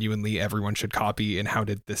like genuinely everyone should copy. And how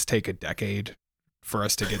did this take a decade for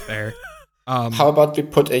us to get there? How about we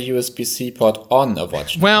put a USB-C port on a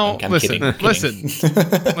watch? Well, I'm listen,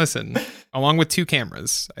 kidding. listen. Along with 2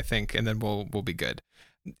 cameras, I think, and then we'll be good.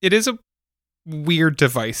 It is a weird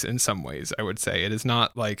device in some ways, I would say. It is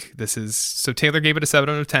not like this is... So Taylor gave it a 7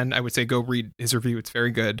 out of 10. I would say go read his review. It's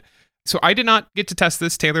very good. So I did not get to test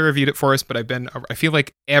this. Taylor reviewed it for us, but I feel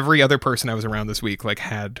like every other person I was around this week like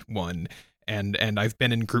had one. And I've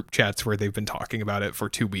been in group chats where they've been talking about it for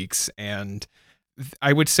 2 weeks, and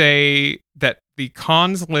I would say that the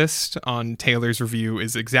cons list on Taylor's review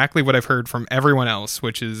is exactly what I've heard from everyone else,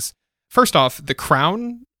 which is, first off, the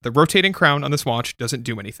rotating crown on this watch doesn't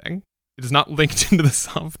do anything. It is not linked into the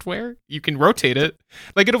software. You can rotate it.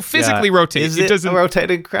 Like, it'll physically rotate. It doesn't a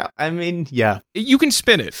rotating crown? I mean, yeah. You can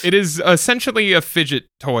spin it. It is essentially a fidget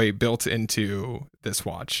toy built into this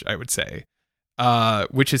watch, I would say.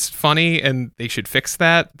 Which is funny, and they should fix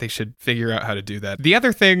that. They should figure out how to do that. The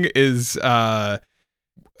other thing is OnePlus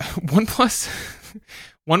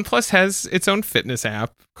has its own fitness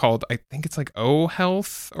app called, I think it's like O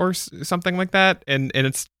Health or something like that, and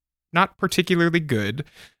it's not particularly good.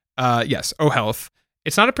 Yes, O Health.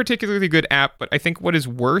 It's not a particularly good app, but I think what is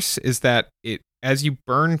worse is that as you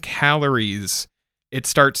burn calories, it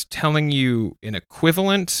starts telling you an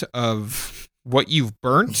equivalent of what you've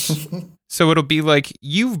burnt. So it'll be like,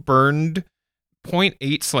 you've burned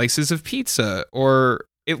 0.8 slices of pizza, or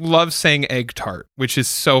it loves saying egg tart, which is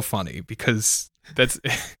so funny because that's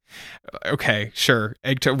okay, sure.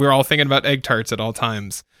 We're all thinking about egg tarts at all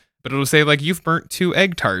times, but it'll say like, you've burnt 2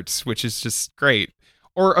 egg tarts, which is just great.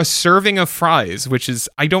 Or a serving of fries, which is,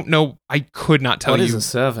 I don't know, I could not tell you. What is a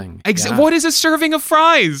serving? What is a serving of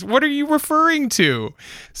fries? What are you referring to?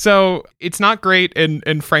 So it's not great,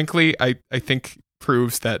 and frankly, I think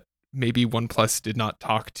proves that maybe OnePlus did not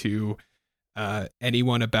talk to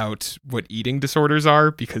anyone about what eating disorders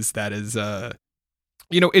are, because that is,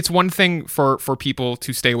 it's one thing for people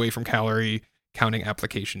to stay away from calorie counting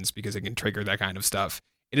applications because it can trigger that kind of stuff.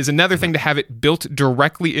 It is another thing to have it built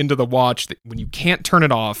directly into the watch that when you can't turn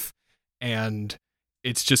it off, and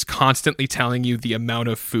it's just constantly telling you the amount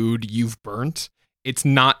of food you've burnt. It's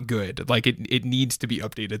not good. Like it needs to be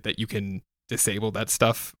updated that you can disable that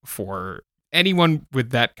stuff for anyone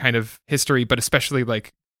with that kind of history, but especially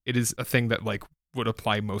like it is a thing that like would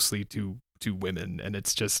apply mostly to women, and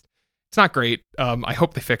it's not great. I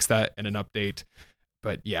hope they fix that in an update.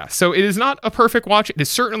 But yeah, so it is not a perfect watch. It is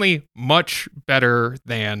certainly much better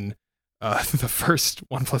than the first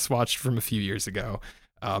OnePlus watch from a few years ago.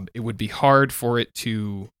 It would be hard for it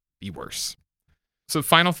to be worse. So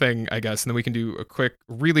final thing, I guess, and then we can do a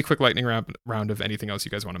really quick lightning round of anything else you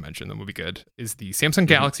guys want to mention, then we'll be good, is the Samsung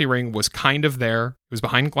Galaxy Ring was kind of there. It was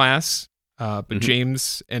behind glass, but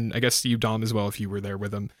James, and I guess you, Dom, as well, if you were there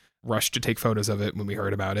with him, rushed to take photos of it when we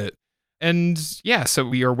heard about it. And yeah, so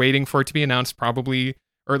we are waiting for it to be announced probably,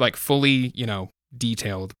 or like fully,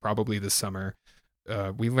 detailed probably this summer.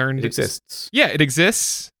 We learned it exists. Yeah, it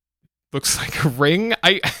exists. Looks like a ring.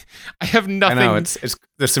 I have nothing. I know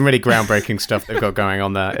there's some really groundbreaking stuff they've got going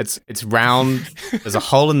on there. It's round. There's a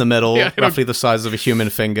hole in the middle, roughly the size of a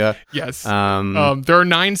human finger. Yes. There are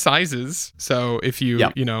 9 sizes. So if you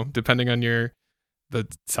depending on the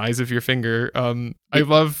size of your finger.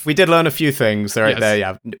 We did learn a few things right there.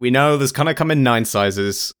 Yeah, we know there's kind of come in 9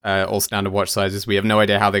 sizes, all standard watch sizes. We have no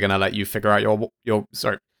idea how they're going to let you figure out your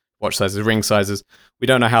watch sizes, ring sizes. We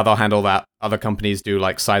don't know how they'll handle that. Other companies do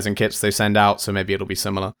like sizing kits they send out, so maybe it'll be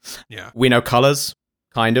similar. Yeah, we know colors,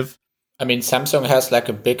 kind of. I mean, Samsung has like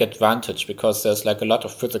a big advantage because there's like a lot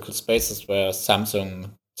of physical spaces where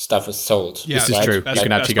Samsung stuff is sold. Yeah, this is true. You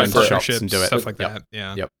can actually go into shops and do it. Stuff like that.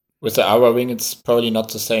 Yeah. Yep. With the Aura Ring, it's probably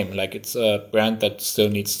not the same. Like, it's a brand that still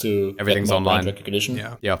needs to everything's get more online brand recognition.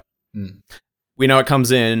 Yeah. We know it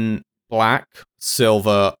comes in black,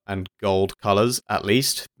 silver, and gold colors, at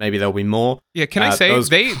least. Maybe there'll be more. Yeah, can I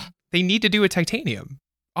say, they need to do a titanium,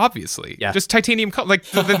 obviously. Yeah. Just titanium, like,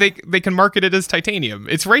 so that they can market it as titanium.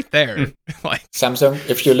 It's right there. Like, Samsung,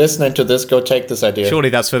 if you're listening to this, go take this idea. Surely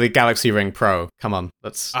that's for the Galaxy Ring Pro. Come on,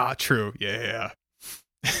 let's... true. Yeah.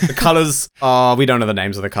 The colors are, we don't know the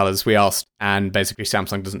names of the colors. We asked, and basically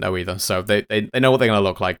Samsung doesn't know either. So they know what they're going to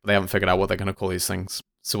look like, but they haven't figured out what they're going to call these things.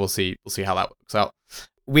 So we'll see how that works out.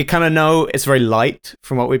 We kind of know it's very light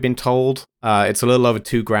from what we've been told. It's a little over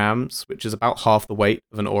 2 grams, which is about half the weight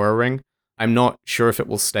of an Oura Ring. I'm not sure if it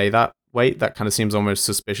will stay that weight. That kind of seems almost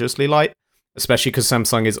suspiciously light, especially because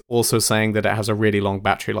Samsung is also saying that it has a really long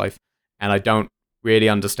battery life. And I don't really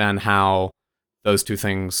understand how those two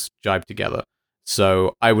things jibe together.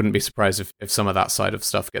 So I wouldn't be surprised if some of that side of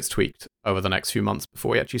stuff gets tweaked over the next few months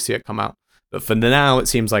before we actually see it come out. But for now, it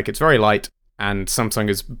seems like it's very light, and Samsung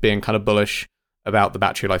is being kind of bullish about the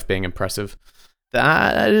battery life being impressive.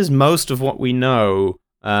 That is most of what we know.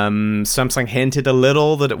 Samsung hinted a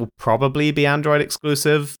little that it will probably be Android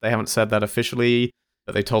exclusive. They haven't said that officially,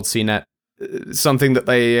 but they told CNET something that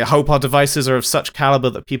they hope our devices are of such caliber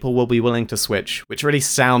that people will be willing to switch, which really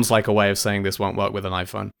sounds like a way of saying this won't work with an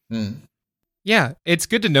iPhone. Yeah, it's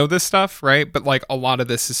good to know this stuff, right? But like a lot of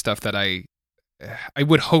this is stuff that I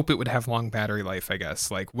would hope it would have long battery life, I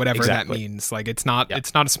guess. Like whatever that means. Like it's not a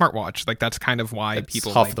smartwatch. Like that's kind of why it's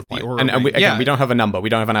people half like the point. And we don't have a number. We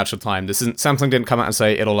don't have an actual time. Samsung didn't come out and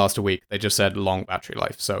say it'll last a week. They just said long battery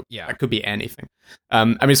life. So that could be anything. I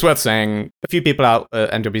mean, it's worth saying a few people out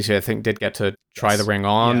at NWC, I think, did get to try the Ring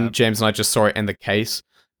on. Yeah. James and I just saw it in the case,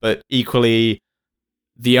 but equally,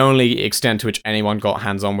 the only extent to which anyone got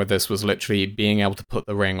hands-on with this was literally being able to put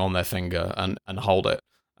the Ring on their finger and hold it.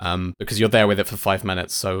 Because you're there with it for 5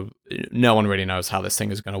 minutes, so no one really knows how this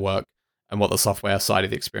thing is going to work and what the software side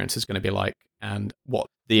of the experience is going to be like and what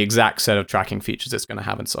the exact set of tracking features it's going to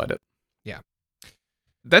have inside it. Yeah.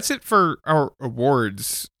 That's it for our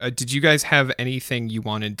awards. Did you guys have anything you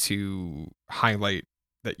wanted to highlight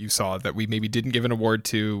that you saw that we maybe didn't give an award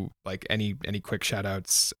to, like any quick shout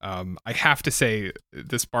outs? I have to say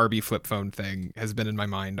this Barbie flip phone thing has been in my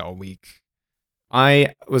mind all week.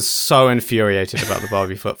 I was so infuriated about the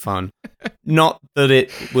Barbie flip phone. Not that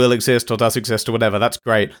it will exist or does exist or whatever, that's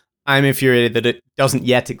great. I'm infuriated that it doesn't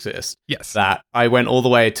yet exist. Yes. That I went all the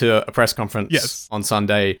way to a press conference on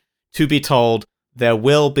Sunday to be told there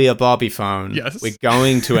will be a Barbie phone. Yes. We're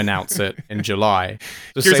going to announce it in July.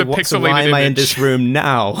 To Here's say, why am I in this room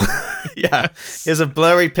now? Yes. Here's a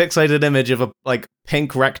blurry pixelated image of a like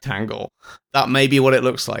pink rectangle. That may be what it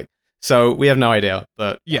looks like. So we have no idea,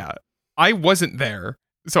 but yeah. I wasn't there.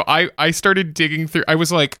 So I started digging through. I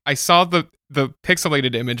was like, I saw the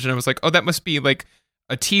pixelated image and I was like, oh, that must be like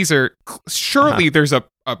a teaser. Surely there's a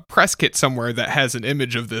press kit somewhere that has an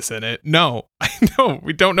image of this in it. No,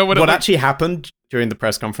 we don't know what actually happened during the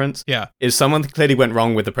press conference. Yeah. Is someone clearly went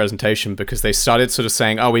wrong with the presentation because they started sort of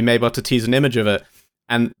saying, oh, we may be able to tease an image of it.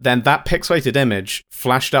 And then that pixelated image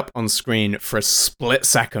flashed up on screen for a split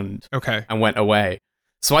second. Okay. And went away.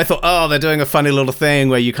 So I thought, oh, they're doing a funny little thing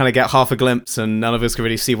where you kind of get half a glimpse and none of us could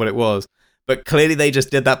really see what it was. But clearly they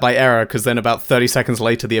just did that by error because then about 30 seconds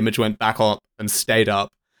later, the image went back up and stayed up.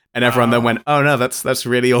 And everyone then went, oh, no, that's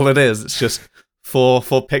really all it is. It's just four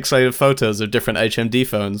pixelated photos of different HMD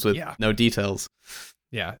phones with no details.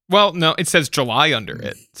 Yeah. Well, no, it says July under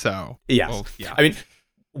it. So, yes. Well, yeah. I mean,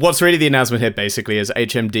 what's really the announcement here basically is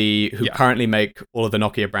HMD, who currently make all of the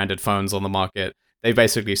Nokia branded phones on the market, they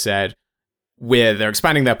basically said, they're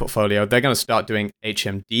expanding their portfolio. They're going to start doing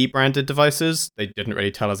HMD branded devices. They didn't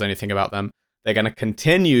really tell us anything about them. They're going to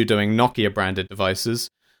continue doing Nokia branded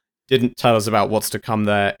devices. Didn't tell us about what's to come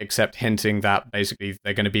there, except hinting that basically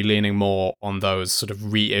they're going to be leaning more on those sort of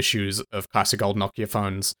reissues of classic old Nokia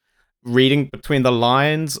phones. Reading between the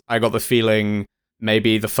lines, I got the feeling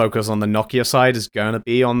maybe the focus on the Nokia side is going to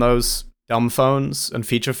be on those dumb phones and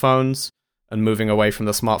feature phones, and moving away from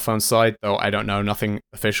the smartphone side, though I don't know, nothing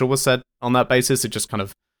official was said on that basis. It just kind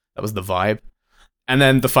of, that was the vibe. And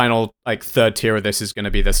then the final, like, third tier of this is going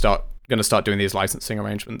to be going to start doing these licensing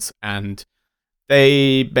arrangements. And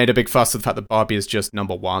they made a big fuss of the fact that Barbie is just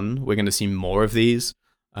number one. We're going to see more of these.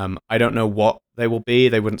 I don't know what they will be.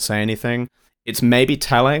 They wouldn't say anything. It's maybe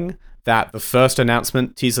telling that the first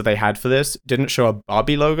announcement teaser they had for this didn't show a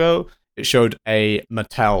Barbie logo. It showed a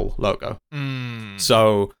Mattel logo.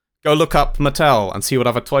 So go look up Mattel and see what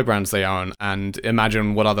other toy brands they own and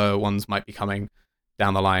imagine what other ones might be coming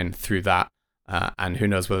down the line through that. And who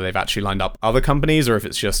knows whether they've actually lined up other companies or if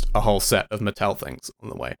it's just a whole set of Mattel things on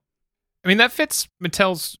the way. I mean, that fits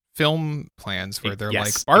Mattel's film plans where they're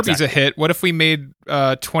like, Barbie's a hit. What if we made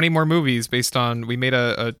 20 more movies based on, we made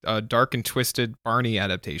a dark and twisted Barney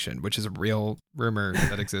adaptation, which is a real rumor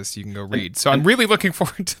that exists. You can go read. So I'm really looking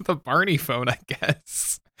forward to the Barney phone, I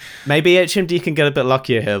guess. Maybe HMD can get a bit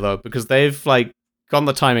luckier here, though, because they've like gotten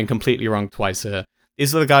the timing completely wrong twice here.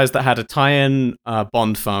 These are the guys that had a tie-in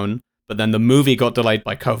Bond phone but then the movie got delayed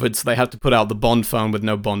by COVID, so they had to put out the Bond phone with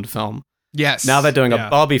no Bond film. Yes. Now they're doing a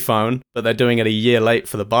Barbie phone, but they're doing it a year late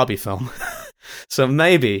for the Barbie film. So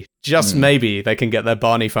maybe, just maybe, they can get their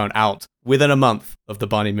Barney phone out within a month of the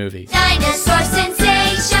Barney movie. Dinosaur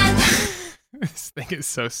sensation! This thing is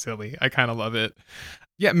so silly. I kind of love it.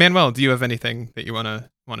 Yeah, Manuel, do you have anything that you want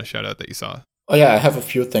to shout out that you saw? Oh yeah, I have a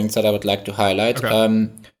few things that I would like to highlight.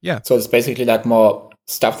 Okay. So it's basically like more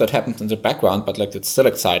stuff that happens in the background, but like it's still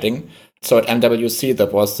exciting. So at MWC, there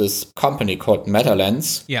was this company called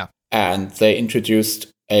MetaLens. Yeah. And they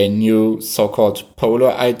introduced a new so-called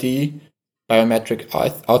Polar ID biometric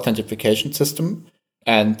authentication system.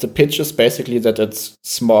 And the pitch is basically that it's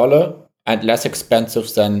smaller and less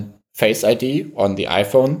expensive than Face ID on the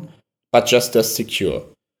iPhone, but just as secure.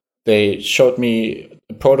 They showed me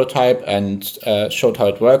a prototype and showed how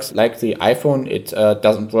it works. Like the iPhone, it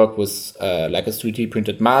doesn't work with like a 3D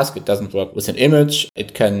printed mask. It doesn't work with an image.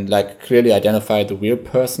 It can like clearly identify the real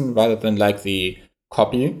person rather than like the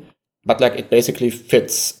copy. But like it basically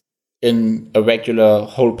fits in a regular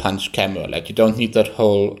hole punch camera. Like you don't need that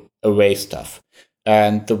whole array stuff.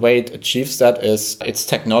 And the way it achieves that is its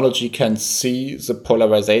technology can see the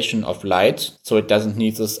polarization of light. So it doesn't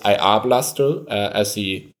need this IR blaster as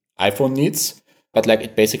the iPhone needs. But like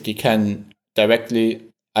it basically can directly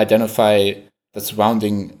identify the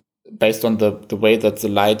surrounding based on the way that the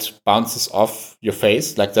light bounces off your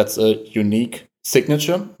face. Like that's a unique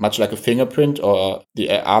signature, much like a fingerprint or the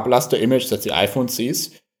AR blaster image that the iPhone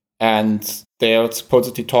sees. And they're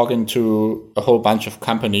supposedly talking to a whole bunch of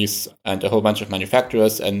companies and a whole bunch of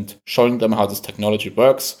manufacturers and showing them how this technology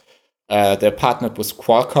works. They're partnered with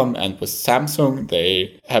Qualcomm and with Samsung.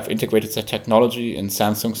 They have integrated their technology in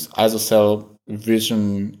Samsung's ISOCELL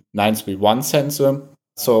Vision 931 sensor.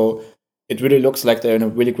 So it really looks like they're in a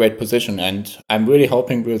really great position. And I'm really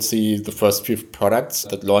hoping we'll see the first few products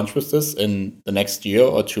that launch with this in the next year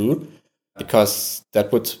or two, because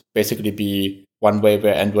that would basically be one way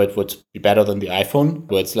where Android would be better than the iPhone,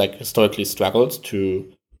 where it's like historically struggled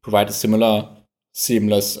to provide a similar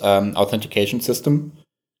seamless authentication system.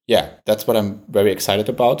 Yeah, that's what I'm very excited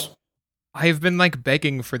about. I've been like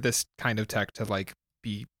begging for this kind of tech to like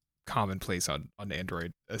be commonplace on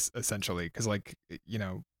Android essentially, because like, you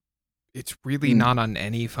know, it's really not on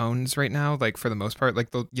any phones right now, like for the most part. Like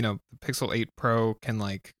the Pixel 8 Pro can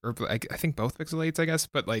like, or I think both Pixel 8s, I guess,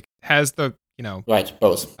 but like has the, you know, right,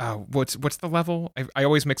 both. What's the level? I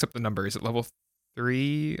always mix up the number. Is it level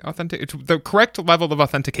 3 authentic? It's the correct level of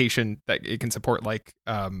authentication that it can support. Like,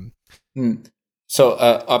 So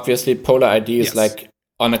obviously, Polar ID is like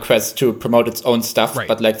on a quest to promote its own stuff, right.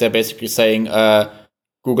 But like they're basically saying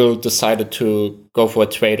Google decided to go for a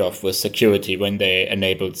trade-off with security when they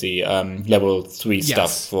enabled the level 3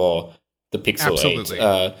 stuff for the Pixel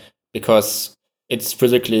 8, because it's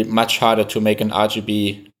physically much harder to make an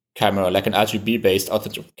RGB camera, like an RGB-based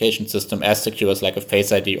authentication system, as secure as like a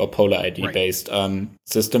Face ID or Polar ID-based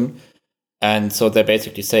system. And so they're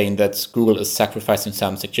basically saying that Google is sacrificing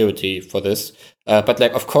some security for this. But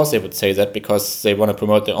like, of course they would say that because they want to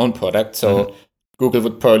promote their own product. So Google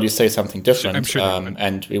would probably say something different. I'm sure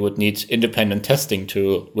and we would need independent testing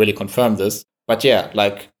to really confirm this. But yeah,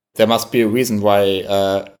 like there must be a reason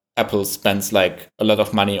why Apple spends like a lot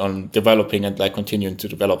of money on developing and like continuing to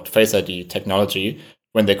develop Face ID technology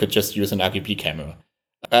when they could just use an RGB camera.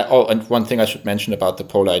 And one thing I should mention about the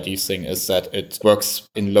Polar ID thing is that it works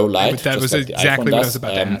in low light. That was like exactly what I was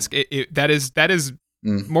about to ask. That is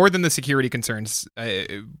more than the security concerns,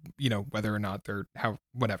 you know, whether or not they're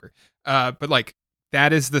whatever. But like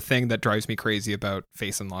that is the thing that drives me crazy about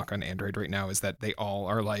Face Unlock on Android right now, is that they all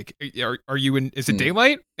are like, are you in? Is it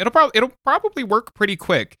daylight? It'll probably work pretty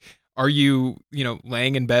quick. Are you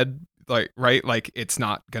laying in bed? Like, right, like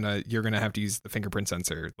you're gonna have to use the fingerprint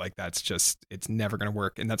sensor. Like it's never gonna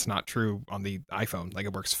work. And that's not true on the iPhone. Like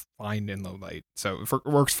it works fine in low light. So it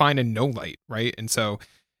works fine in no light, right? And so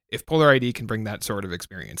if Polar ID can bring that sort of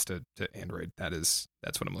experience to Android, that's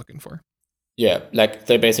what I'm looking for. Yeah, like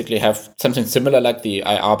they basically have something similar like the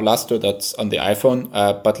IR blaster that's on the iPhone,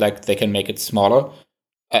 but like they can make it smaller.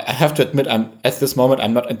 I have to admit, at this moment,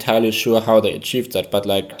 I'm not entirely sure how they achieved that, but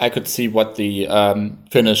like I could see what the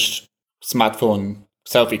finished smartphone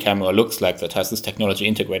selfie camera looks like that has this technology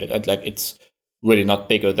integrated, and like it's really not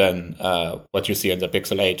bigger than what you see in the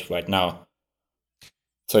Pixel 8 right now.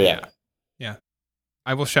 So yeah.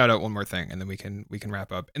 I will shout out one more thing, and then we can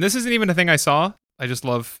wrap up. And this isn't even a thing I saw. I just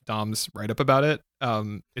love Dom's write up about it.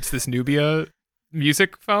 It's this Nubia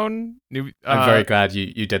music phone. I'm very glad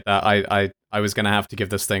you did that. I was gonna have to give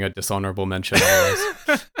this thing a dishonorable mention.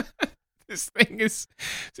 Otherwise. This thing is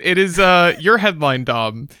your headline,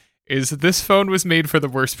 Dom. is this phone was made for the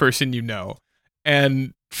worst person you know.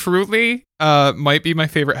 And truly, might be my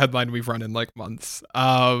favorite headline we've run in like months.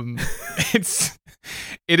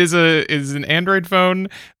 It is an Android phone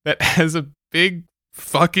that has a big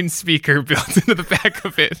fucking speaker built into the back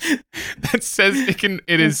of it that says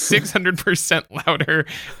it is 600% louder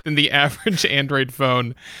than the average Android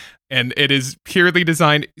phone, and it is purely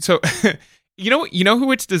designed. So, you know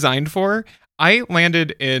who it's designed for? I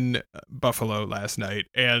landed in Buffalo last night,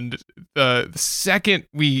 and the second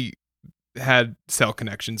we had cell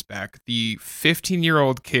connections back, the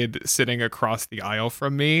 15-year-old kid sitting across the aisle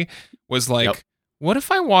from me was like, yep. What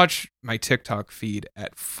if I watch my TikTok feed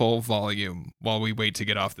at full volume while we wait to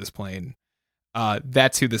get off this plane?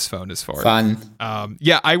 That's who this phone is for. Fun. I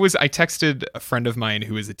texted a friend of mine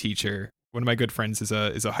who is a teacher. One of my good friends is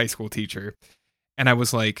a high school teacher. And I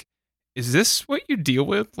was like, is this what you deal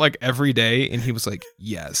with like every day? And he was like,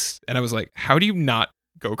 yes. And I was like, how do you not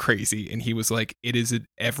go crazy? And he was like, it is an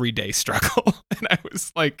everyday struggle. And I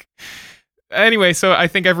was like, anyway, so I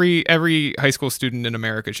think every high school student in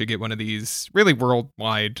America should get one of these, really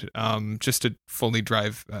worldwide, just to fully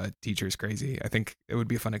drive teachers crazy. I think it would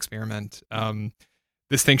be a fun experiment.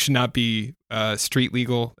 This thing should not be street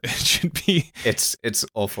legal. It should be. It's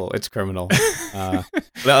awful. It's criminal. A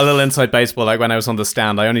little inside baseball. Like when I was on the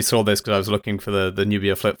stand, I only saw this because I was looking for the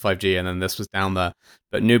Nubia Flip 5G, and then this was down there.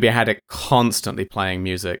 But Nubia had it constantly playing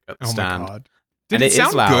music at the stand. Oh my God. Did it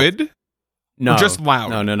sound good? No, or just loud.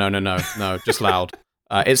 No, just loud.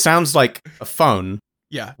 It sounds like a phone.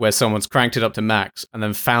 Yeah, where someone's cranked it up to max and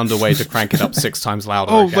then found a way to crank it up 6 times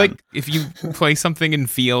louder. Oh, again. Like if you play something in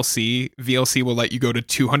VLC will let you go to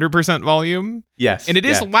 200% volume. Yes, and it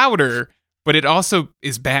is louder, but it also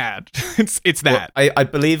is bad. it's that. Well, I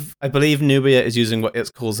believe Nubia is using what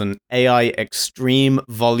it calls an AI extreme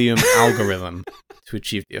volume algorithm to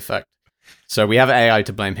achieve the effect. So we have AI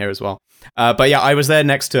to blame here as well. But yeah, I was there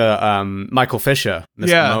next to Michael Fisher,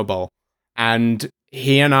 Mr. Mobile, and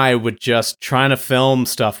he and I were just trying to film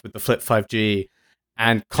stuff with the Flip 5G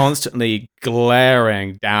and constantly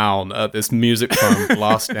glaring down at this music phone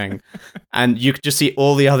blasting. And you could just see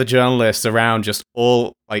all the other journalists around just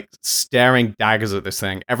all like staring daggers at this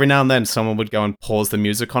thing. Every now and then someone would go and pause the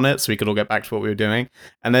music on it so we could all get back to what we were doing.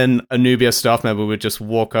 And then a Nubia staff member would just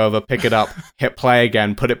walk over, pick it up, hit play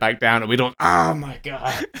again, put it back down, and we'd all, oh my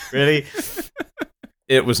God, really?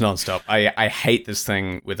 It was nonstop. I hate this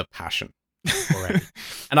thing with a passion. Already.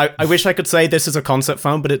 And I wish I could say this is a concept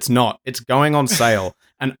phone, but it's not. It's going on sale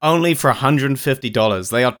and only for $150.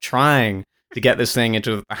 They are trying to get this thing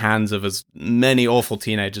into the hands of as many awful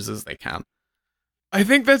teenagers as they can. I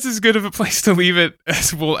think that's as good of a place to leave it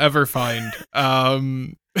as we'll ever find.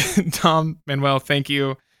 Tom, Manuel, thank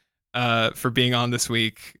you for being on this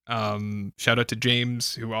week. Shout out to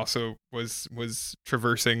James, who also was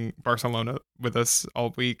traversing Barcelona with us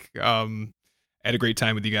all week. I had a great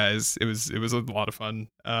time with you guys. It was a lot of fun.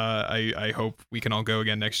 I hope we can all go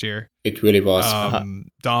again next year. It really was.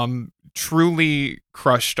 Dom truly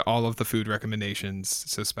crushed all of the food recommendations.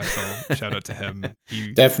 So special. Shout out to him.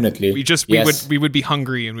 Definitely. We would be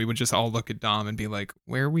hungry and we would just all look at Dom and be like,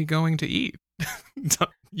 where are we going to eat?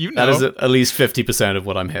 You know. That is at least 50% of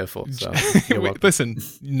what I'm here for. So listen,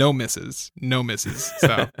 no misses.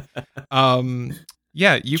 So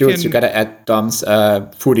yeah, Jules, you gotta add Dom's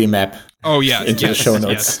foodie map. Oh yeah, into the show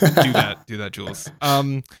notes. Yes. Do that, Jules.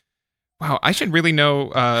 Wow, I should really know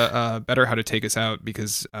better how to take us out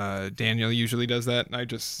because Daniel usually does that, and I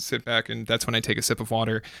just sit back and that's when I take a sip of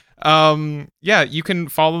water. Yeah, you can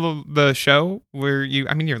follow the show where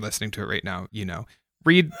you're listening to it right now. You know,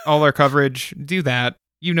 read all our coverage. Do that.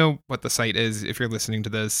 You know what the site is if you're listening to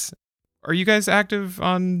this. Are you guys active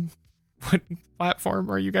on? What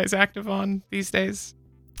platform are you guys active on these days?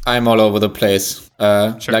 I'm all over the place.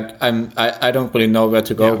 Sure. Like I don't really know where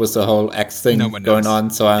to go with the whole X thing going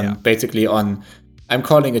on. So I'm basically I'm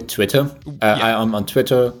calling it Twitter. I am on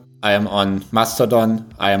Twitter. I am on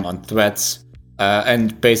Mastodon. I am on Threads.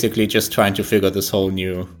 And basically just trying to figure this whole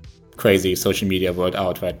new crazy social media world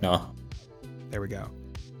out right now. There we go.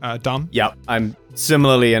 Dom? Yeah, I'm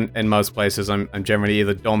similarly in most places. I'm generally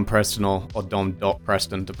either Dom Preston or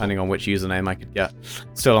Dom.Preston, depending on which username I could get.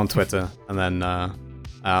 Still on Twitter. And then on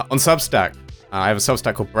Substack, I have a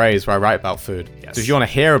Substack called Braze where I write about food. Yes. So if you want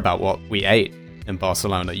to hear about what we ate in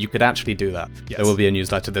Barcelona, you could actually do that. Yes. There will be a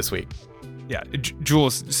newsletter this week. Yeah,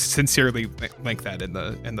 Jules, sincerely link that in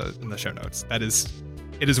the show notes. It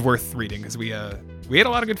is worth reading because we ate a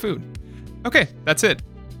lot of good food. Okay, that's it.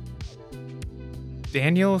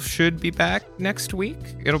 Daniel should be back next week.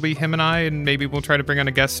 It'll be him and I, and maybe we'll try to bring on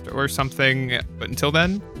a guest or something. But until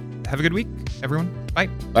then, have a good week, everyone. Bye.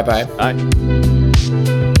 Bye-bye.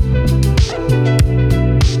 Bye.